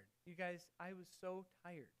tired. You guys, I was so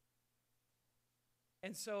tired.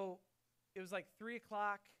 And so it was like 3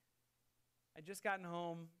 o'clock. I just gotten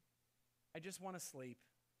home. I just want to sleep.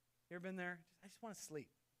 You ever been there? I just want to sleep.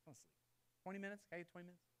 20 minutes? Can I get 20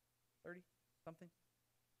 minutes? 30? Something?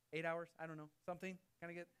 8 hours? I don't know. Something? Can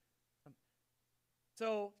I get something?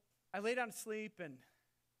 So I lay down to sleep and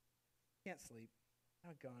can't sleep.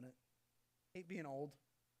 Doggone it. Hate being old.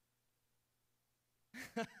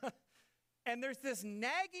 And there's this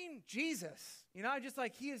nagging Jesus. You know, just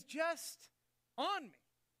like he is just on me.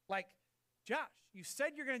 Like, Josh, you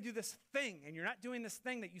said you're going to do this thing, and you're not doing this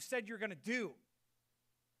thing that you said you're going to do.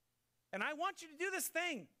 And I want you to do this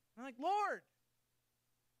thing. I'm like, Lord,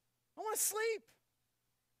 I want to sleep.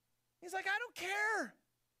 He's like, I don't care.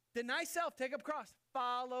 Deny self, take up cross,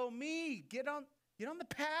 follow me. Get on the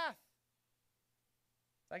path.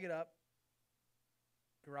 So I get up,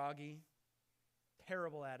 groggy,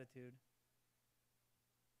 terrible attitude.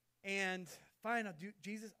 And fine, I'll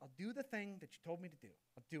do the thing that you told me to do.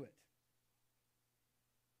 I'll do it.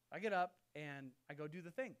 I get up and I go do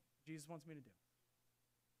the thing Jesus wants me to do.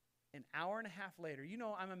 An hour and a half later, you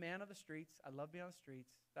know, I'm a man of the streets. I love being on the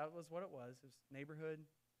streets. That was what it was. It was neighborhood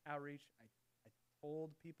outreach. I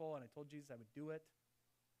told people and I told Jesus I would do it.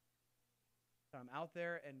 So I'm out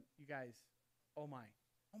there and you guys, oh my.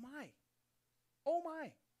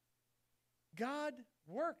 God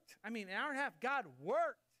worked. I mean, an hour and a half, God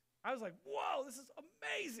worked. I was like, whoa, this is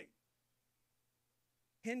amazing.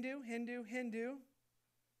 Hindu.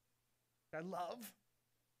 I love.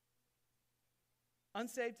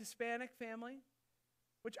 Unsaved Hispanic family,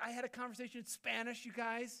 which I had a conversation in Spanish, you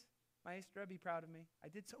guys. Maestra, be proud of me. I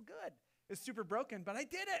did so good. It was super broken, but I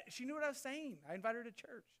did it. She knew what I was saying. I invited her to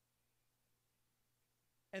church.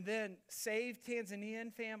 And then saved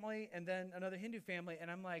Tanzanian family, and then another Hindu family, and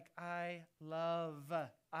I'm like, I love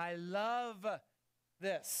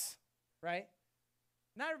this, right?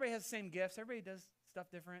 Not everybody has the same gifts. Everybody does stuff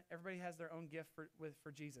different. Everybody has their own gift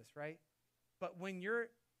for Jesus, right? But when you're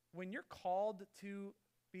called to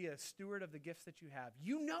be a steward of the gifts that you have,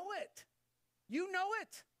 you know it. You know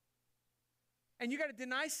it. And you got to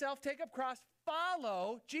deny self, take up cross,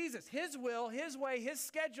 follow Jesus, his will, his way, his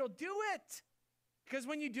schedule. Do it. Because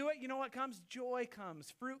when you do it, you know what comes? Joy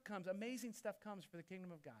comes, fruit comes, amazing stuff comes for the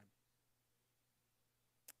kingdom of God.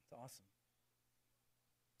 It's awesome.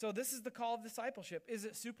 So this is the call of discipleship. Is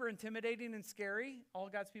it super intimidating and scary? All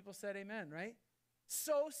God's people said amen, right?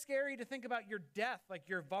 So scary to think about your death, like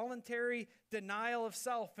your voluntary denial of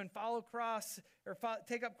self and follow cross or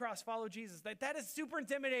take up cross, follow Jesus. That is super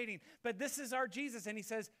intimidating. But this is our Jesus, and he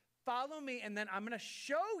says, follow me, and then I'm going to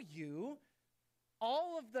show you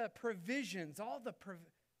all of the provisions, all the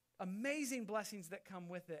amazing blessings that come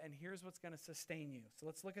with it, and here's what's going to sustain you. So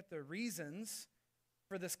let's look at the reasons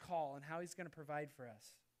for this call and how he's going to provide for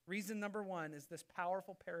us. Reason number one is this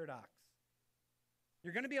powerful paradox.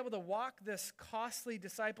 You're going to be able to walk this costly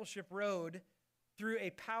discipleship road through a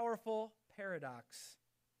powerful paradox.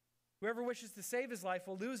 Whoever wishes to save his life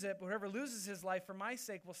will lose it, but whoever loses his life for my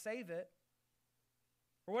sake will save it.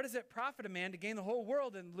 For what does it profit a man to gain the whole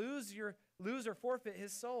world and lose or forfeit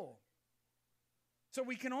his soul? So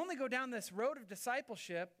we can only go down this road of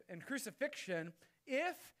discipleship and crucifixion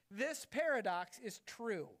if this paradox is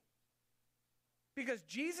true. Because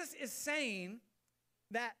Jesus is saying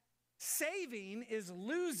that saving is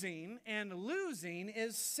losing and losing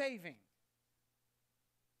is saving.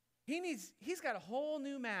 He's got a whole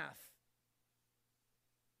new math.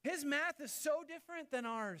 His math is so different than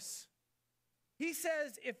ours. He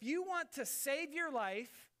says if you want to save your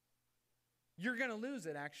life, you're going to lose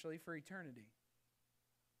it actually for eternity.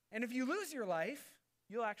 And if you lose your life,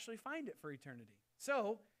 you'll actually find it for eternity.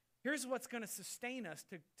 So here's what's going to sustain us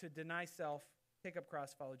to deny self, take up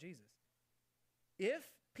cross, follow Jesus. If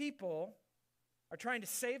people are trying to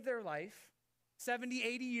save their life, 70,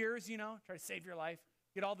 80 years, try to save your life,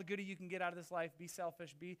 get all the goodie you can get out of this life, be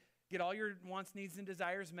selfish, get all your wants, needs, and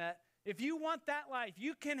desires met. If you want that life,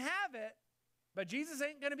 you can have it, but Jesus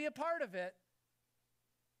ain't going to be a part of it.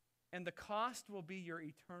 And the cost will be your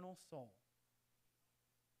eternal soul.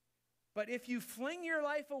 But if you fling your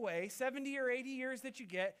life away, 70 or 80 years that you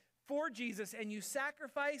get, for Jesus, and you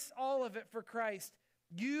sacrifice all of it for Christ,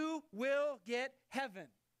 you will get heaven.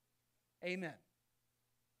 Amen.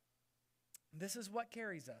 This is what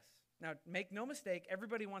carries us. Now, make no mistake,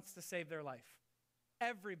 everybody wants to save their life.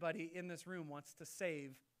 Everybody in this room wants to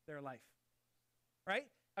save their life. Right?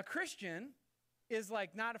 A Christian is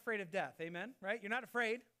like not afraid of death. Amen? Right? You're not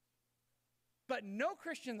afraid. But no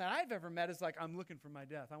Christian that I've ever met is like, I'm looking for my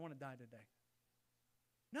death. I want to die today.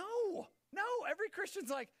 No. Every Christian's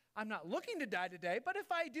like, I'm not looking to die today, but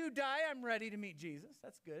if I do die, I'm ready to meet Jesus.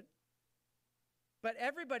 That's good. But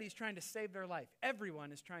everybody's trying to save their life.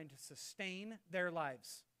 Everyone is trying to sustain their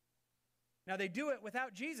lives. Now, they do it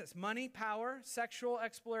without Jesus. Money, power, sexual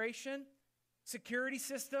exploration, security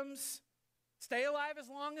systems. Stay alive as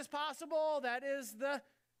long as possible. That is the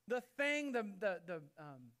thing, the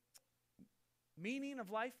meaning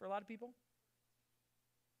of life for a lot of people.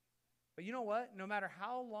 But you know what? No matter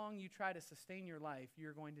how long you try to sustain your life,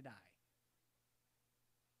 you're going to die.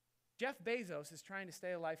 Jeff Bezos is trying to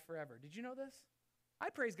stay alive forever. Did you know this? I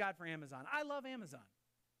praise God for Amazon. I love Amazon.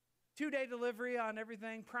 2-day delivery on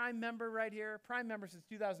everything. Prime member right here. Prime member since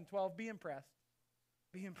 2012. Be impressed.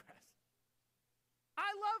 Be impressed. I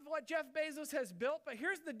love what Jeff Bezos has built, but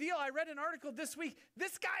here's the deal. I read an article this week.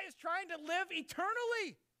 This guy is trying to live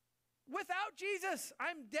eternally without Jesus.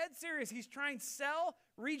 I'm dead serious. He's trying cell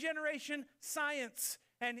regeneration science,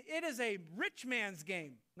 and it is a rich man's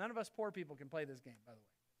game. None of us poor people can play this game, by the way.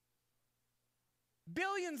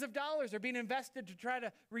 Billions of dollars are being invested to try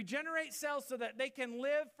to regenerate cells so that they can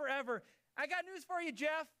live forever. I got news for you,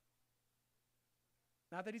 Jeff.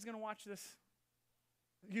 Not that he's going to watch this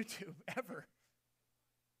YouTube ever.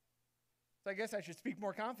 So I guess I should speak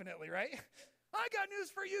more confidently, right? I got news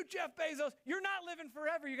for you, Jeff Bezos. You're not living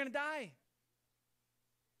forever. You're going to die.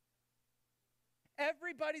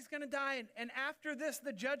 Everybody's going to die. And after this,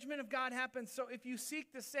 the judgment of God happens. So if you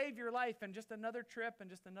seek to save your life and just another trip and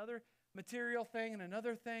just another material thing and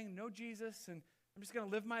another thing, no Jesus, and I'm just going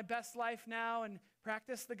to live my best life now and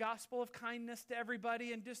practice the gospel of kindness to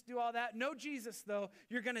everybody and just do all that. No Jesus, though.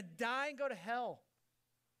 You're going to die and go to hell.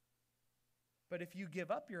 But if you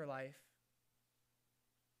give up your life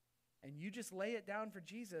and you just lay it down for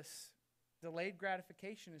Jesus, delayed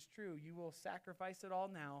gratification is true. You will sacrifice it all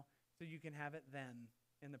now so you can have it then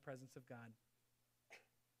in the presence of God.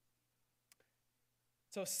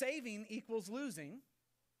 So saving equals losing,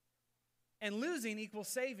 and losing equals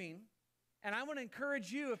saving. And I want to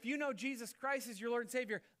encourage you, if you know Jesus Christ as your Lord and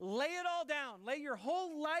Savior, lay it all down. Lay your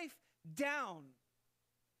whole life down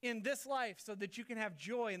in this life so that you can have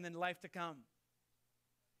joy in the life to come.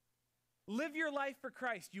 Live your life for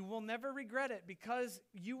Christ. You will never regret it because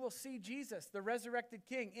you will see Jesus, the resurrected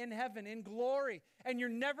King, in heaven, in glory. And you're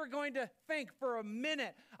never going to think for a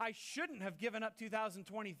minute, I shouldn't have given up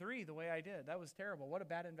 2023 the way I did. That was terrible. What a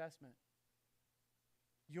bad investment.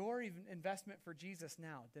 Your investment for Jesus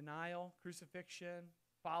now, denial, crucifixion,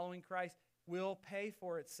 following Christ, will pay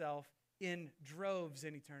for itself in droves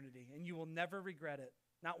in eternity. And you will never regret it.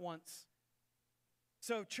 Not once.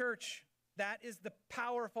 So, church, that is the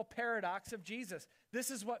powerful paradox of Jesus. This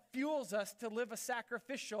is what fuels us to live a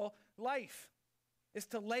sacrificial life, is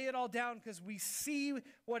to lay it all down because we see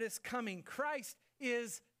what is coming. Christ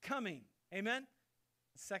is coming. Amen?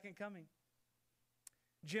 Second coming.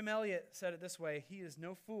 Jim Elliot said it this way: he is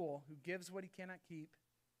no fool who gives what he cannot keep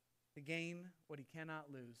to gain what he cannot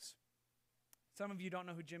lose. Some of you don't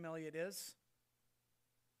know who Jim Elliot is.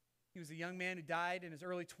 He was a young man who died in his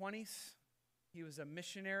early 20s. He was a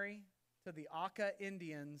missionary to the Auca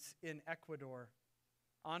Indians in Ecuador.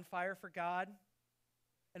 On fire for God.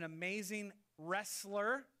 An amazing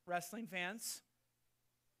wrestler, wrestling fans.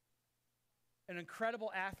 An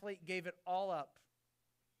incredible athlete, gave it all up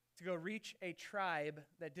to go reach a tribe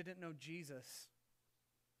that didn't know Jesus.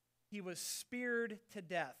 He was speared to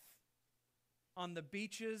death on the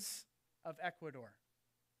beaches of Ecuador.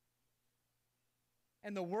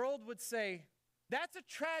 And the world would say, that's a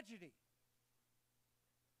tragedy.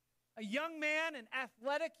 A young man, an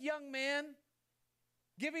athletic young man,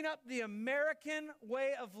 giving up the American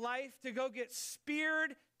way of life to go get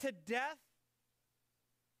speared to death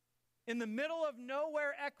in the middle of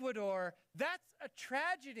nowhere, Ecuador. That's a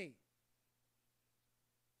tragedy.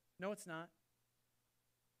 No, it's not.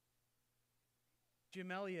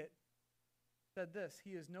 Jim Elliot said this: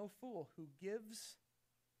 he is no fool who gives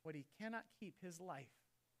what he cannot keep, his life,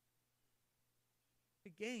 to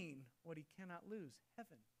gain what he cannot lose,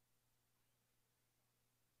 heaven.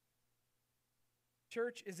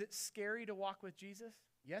 Church, is it scary to walk with Jesus?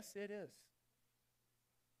 Yes, it is.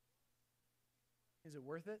 Is it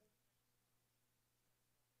worth it?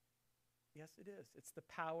 Yes, it is. It's the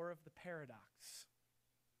power of the paradox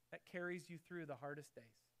that carries you through the hardest days.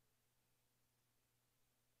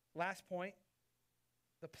 Last point,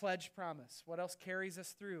 the pledge promise. What else carries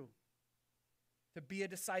us through to be a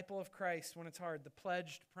disciple of Christ when it's hard? The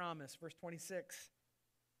pledged promise, verse 26.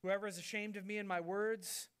 Whoever is ashamed of me and my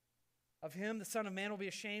words, of him the Son of Man will be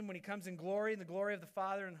ashamed when he comes in glory, in the glory of the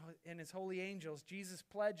Father and his holy angels. Jesus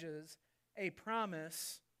pledges a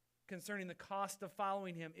promise concerning the cost of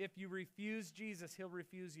following him. If you refuse Jesus, he'll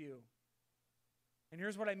refuse you. And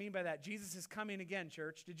here's what I mean by that. Jesus is coming again,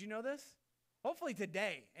 church. Did you know this? Hopefully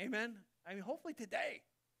today. Amen. I mean, hopefully today.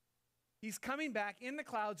 He's coming back in the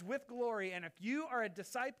clouds with glory, and if you are a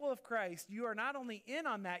disciple of Christ, you are not only in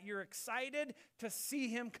on that, you're excited to see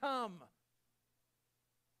him come.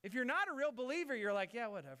 If you're not a real believer, you're like, yeah,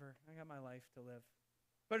 whatever, I got my life to live.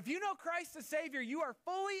 But if you know Christ as Savior, you are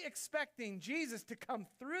fully expecting Jesus to come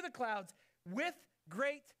through the clouds with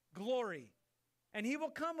great glory. And he will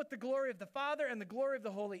come with the glory of the Father and the glory of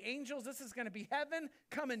the holy angels. This is going to be heaven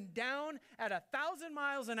coming down at 1,000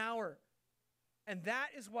 miles an hour. And that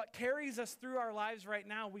is what carries us through our lives right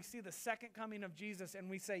now. We see the second coming of Jesus and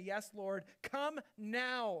we say, yes, Lord, come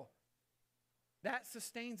now. That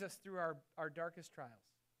sustains us through our darkest trials.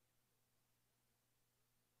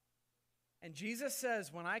 And Jesus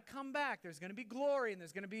says, when I come back, there's going to be glory and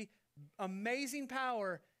there's going to be amazing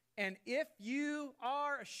power. And if you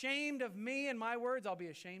are ashamed of me and my words, I'll be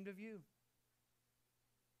ashamed of you.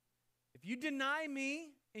 If you deny me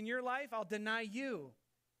in your life, I'll deny you.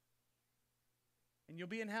 And you'll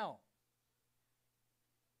be in hell.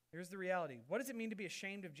 Here's the reality. What does it mean to be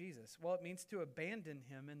ashamed of Jesus? Well, it means to abandon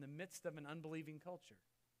him in the midst of an unbelieving culture.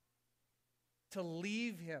 To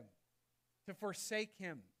leave him. To forsake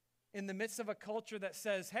him. In the midst of a culture that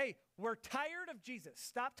says, hey, we're tired of Jesus.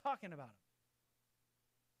 Stop talking about him.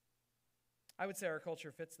 I would say our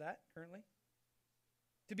culture fits that currently.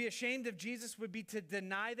 To be ashamed of Jesus would be to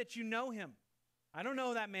deny that you know him. I don't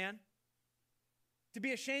know that man. To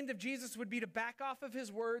be ashamed of Jesus would be to back off of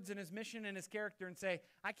his words and his mission and his character and say,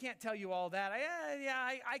 I can't tell you all that.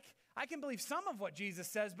 I can believe some of what Jesus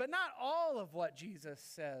says, but not all of what Jesus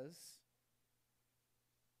says.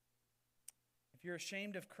 If you're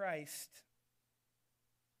ashamed of Christ,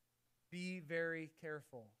 be very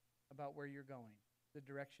careful about where you're going, the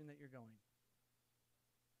direction that you're going,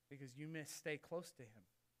 because you must stay close to him.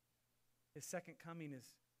 His second coming is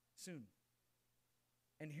soon.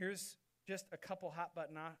 And here's just a couple hot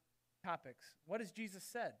button topics. What has Jesus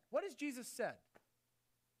said? What has Jesus said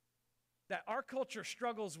that our culture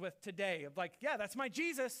struggles with today? Of like, yeah, that's my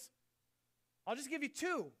Jesus. I'll just give you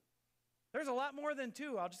two. There's a lot more than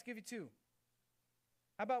two. I'll just give you two.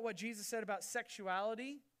 How about what Jesus said about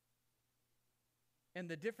sexuality and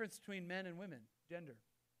the difference between men and women, gender?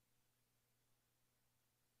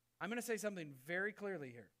 I'm going to say something very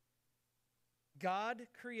clearly here. God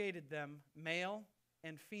created them male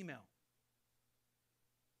and female.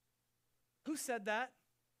 Who said that?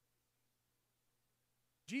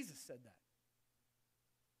 Jesus said that.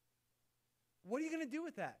 What are you going to do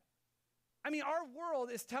with that? I mean, our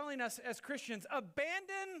world is telling us as Christians,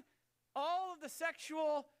 abandon all of the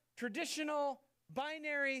sexual, traditional,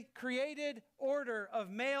 binary, created order of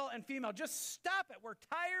male and female. Just stop it. We're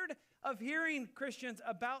tired of hearing Christians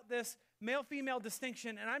about this male-female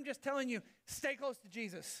distinction, and I'm just telling you, stay close to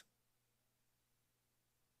Jesus.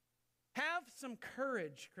 Have some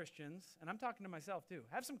courage, Christians, and I'm talking to myself too.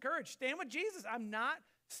 Have some courage. Stand with Jesus. I'm not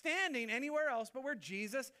standing anywhere else but where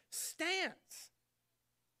Jesus stands.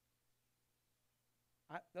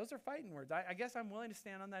 Those are fighting words. I guess I'm willing to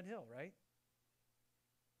stand on that hill, right?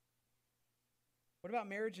 What about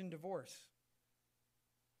marriage and divorce?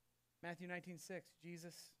 Matthew 19:6,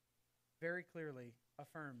 Jesus very clearly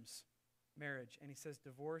affirms marriage, and he says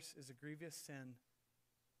divorce is a grievous sin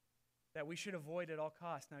that we should avoid at all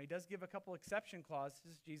costs. Now, he does give a couple exception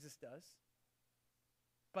clauses, Jesus does.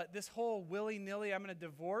 But this whole willy-nilly, I'm going to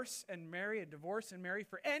divorce and marry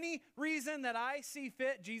for any reason that I see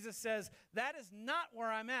fit, Jesus says, that is not where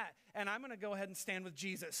I'm at, and I'm going to go ahead and stand with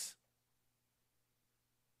Jesus.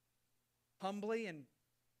 Humbly and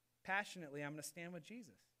passionately, I'm going to stand with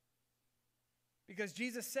Jesus. Because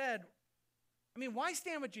Jesus said, why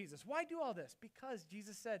stand with Jesus? Why do all this? Because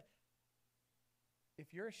Jesus said,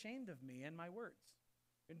 if you're ashamed of me and my words,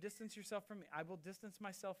 and distance yourself from me, I will distance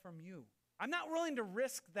myself from you. I'm not willing to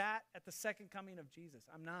risk that at the second coming of Jesus.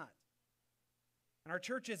 I'm not. And our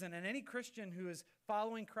church isn't, and any Christian who is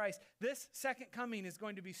following Christ, this second coming is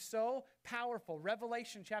going to be so powerful.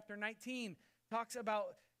 Revelation chapter 19 talks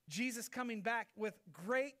about Jesus coming back with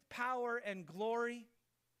great power and glory.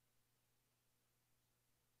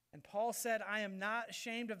 And Paul said, I am not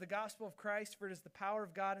ashamed of the gospel of Christ, for it is the power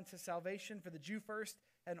of God unto salvation for the Jew first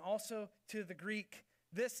and also to the Greek.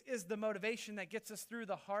 This is the motivation that gets us through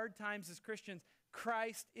the hard times as Christians.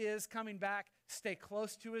 Christ is coming back. Stay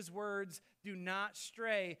close to his words. Do not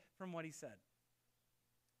stray from what he said.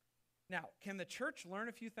 Now, can the church learn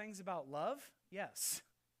a few things about love? Yes.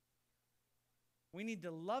 We need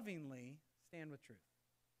to lovingly stand with truth.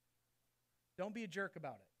 Don't be a jerk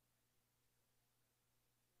about it.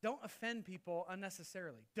 Don't offend people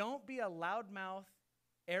unnecessarily. Don't be a loudmouth,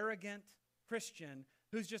 arrogant Christian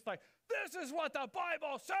who's just like, this is what the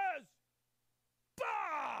Bible says.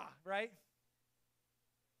 Bah! right?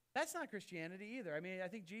 That's not Christianity either. I mean, I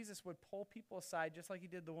think Jesus would pull people aside just like he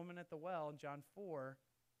did the woman at the well in John 4,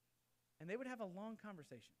 and they would have a long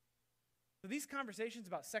conversation. So these conversations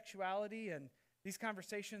about sexuality and these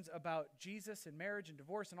conversations about Jesus and marriage and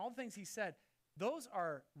divorce and all the things he said, those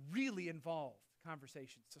are really involved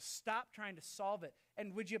conversations. So stop trying to solve it.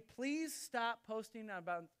 And would you please stop posting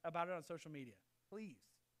about it on social media? Please.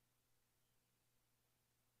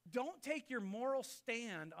 Don't take your moral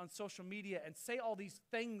stand on social media and say all these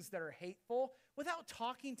things that are hateful without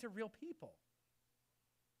talking to real people.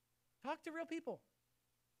 Talk to real people.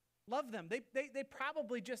 Love them. They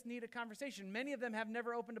probably just need a conversation. Many of them have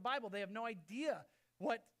never opened a Bible. They have no idea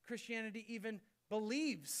what Christianity even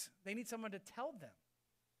believes. They need someone to tell them.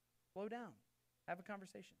 Slow down. Have a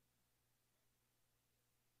conversation.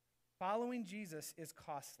 Following Jesus is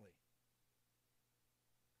costly.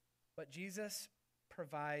 But Jesus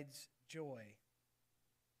provides joy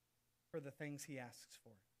for the things he asks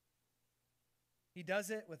for. He does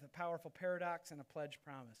it with a powerful paradox and a pledge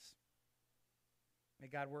promise. May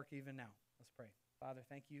God work even now. Let's pray. Father,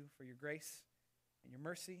 thank you for your grace and your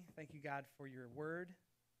mercy. Thank you, God, for your word.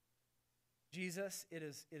 Jesus, it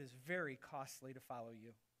is very costly to follow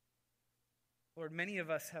you. Lord, many of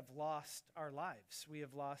us have lost our lives. We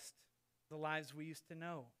have lost the lives we used to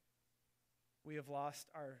know. We have lost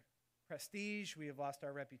our prestige. We have lost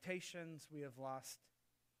our reputations. We have lost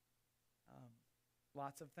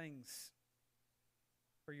lots of things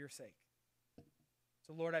for your sake.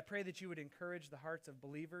 So, Lord, I pray that you would encourage the hearts of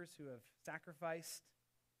believers who have sacrificed,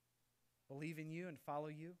 believe in you, and follow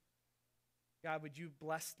you. God, would you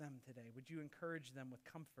bless them today? Would you encourage them with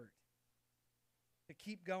comfort to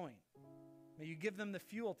keep going? May you give them the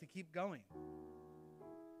fuel to keep going.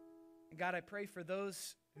 And God, I pray for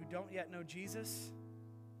those who don't yet know Jesus,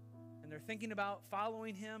 and they're thinking about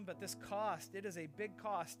following him, but this cost, it is a big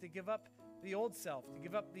cost to give up the old self, to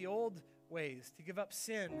give up the old ways, to give up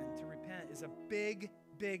sin and to repent is a big,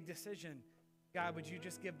 big decision. God, would you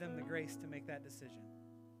just give them the grace to make that decision?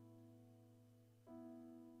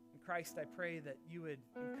 In Christ, I pray that you would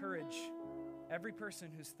encourage every person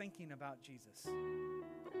who's thinking about Jesus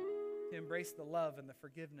to embrace the love and the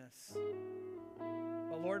forgiveness.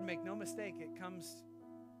 But Lord, make no mistake, it comes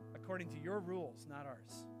according to your rules, not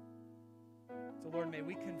ours. So Lord, may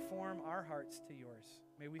we conform our hearts to yours.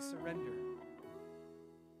 May we surrender.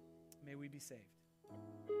 May we be saved.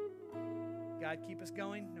 God, keep us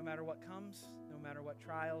going no matter what comes, no matter what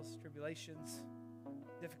trials, tribulations,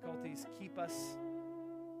 difficulties. Keep us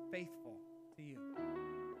faithful to you.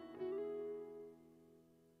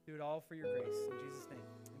 Do it all for your grace. In Jesus' name,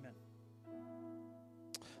 amen.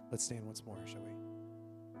 Let's stand once more, shall we?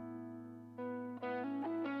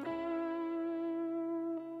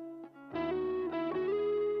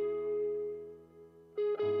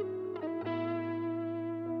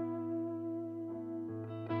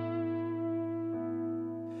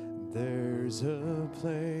 There's a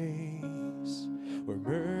place where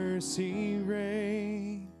mercy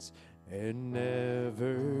reigns and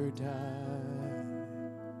never dies.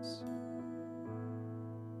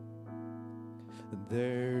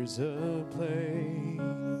 There's a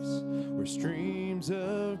place where streams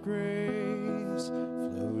of grace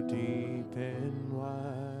flow deep and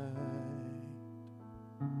wide,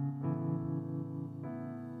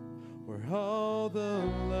 where all the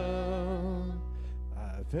love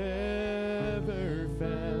I've ever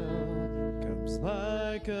found comes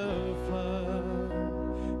like a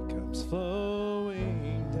flood, comes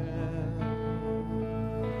flowing down.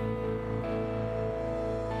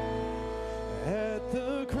 At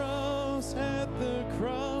the cross,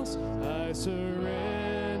 I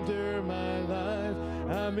surrender my life.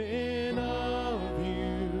 I'm in awe of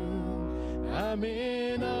you. I'm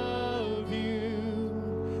in awe of you.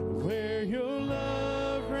 Where your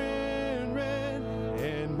love ran red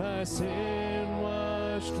and my sin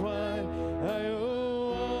washed white, I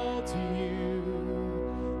owe all to you.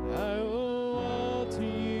 I owe all to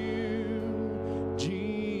you,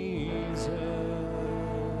 Jesus.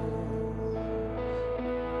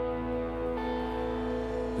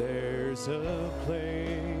 There's a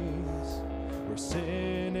place where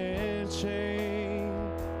sin and shame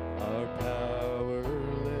are powerless,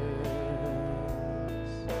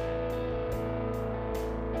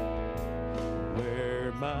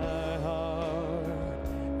 where my heart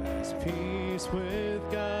has peace with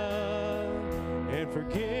God and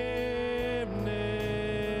forgiveness,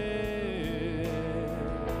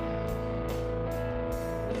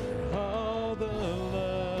 where all the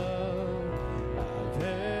love I've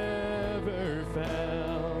ever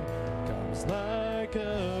found comes like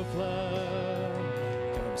a flood,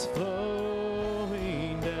 comes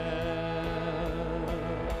flowing down.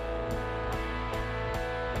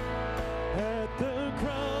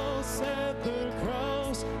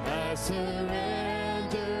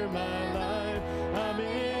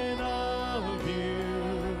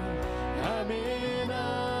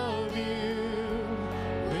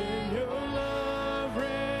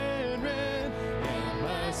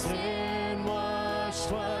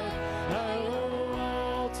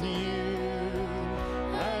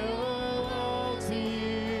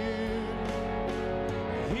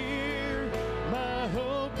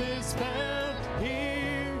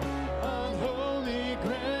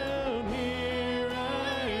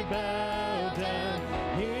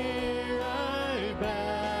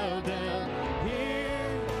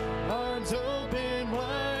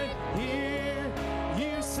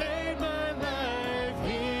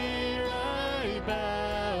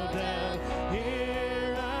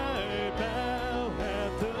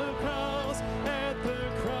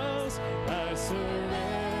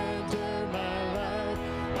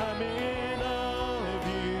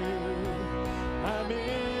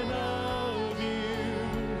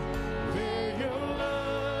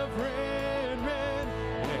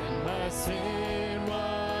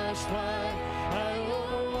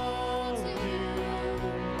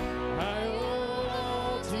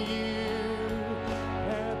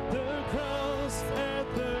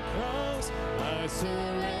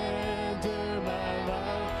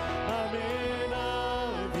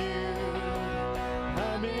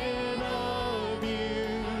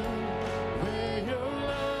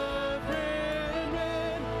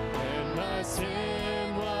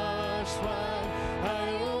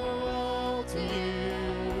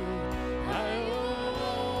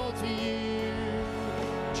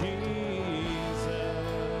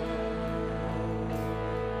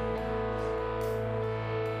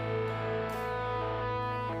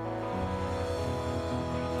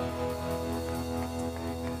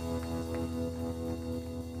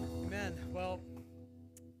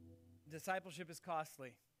 discipleship is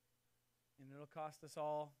costly, and it'll cost us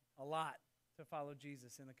all a lot to follow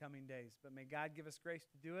Jesus in the coming days. But may God give us grace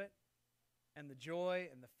to do it, and the joy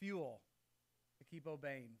and the fuel to keep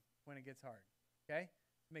obeying when it gets hard. Okay?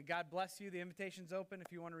 May God bless you. The invitation's open.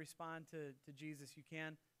 If you want to respond to Jesus, you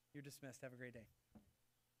can. You're dismissed. Have a great day.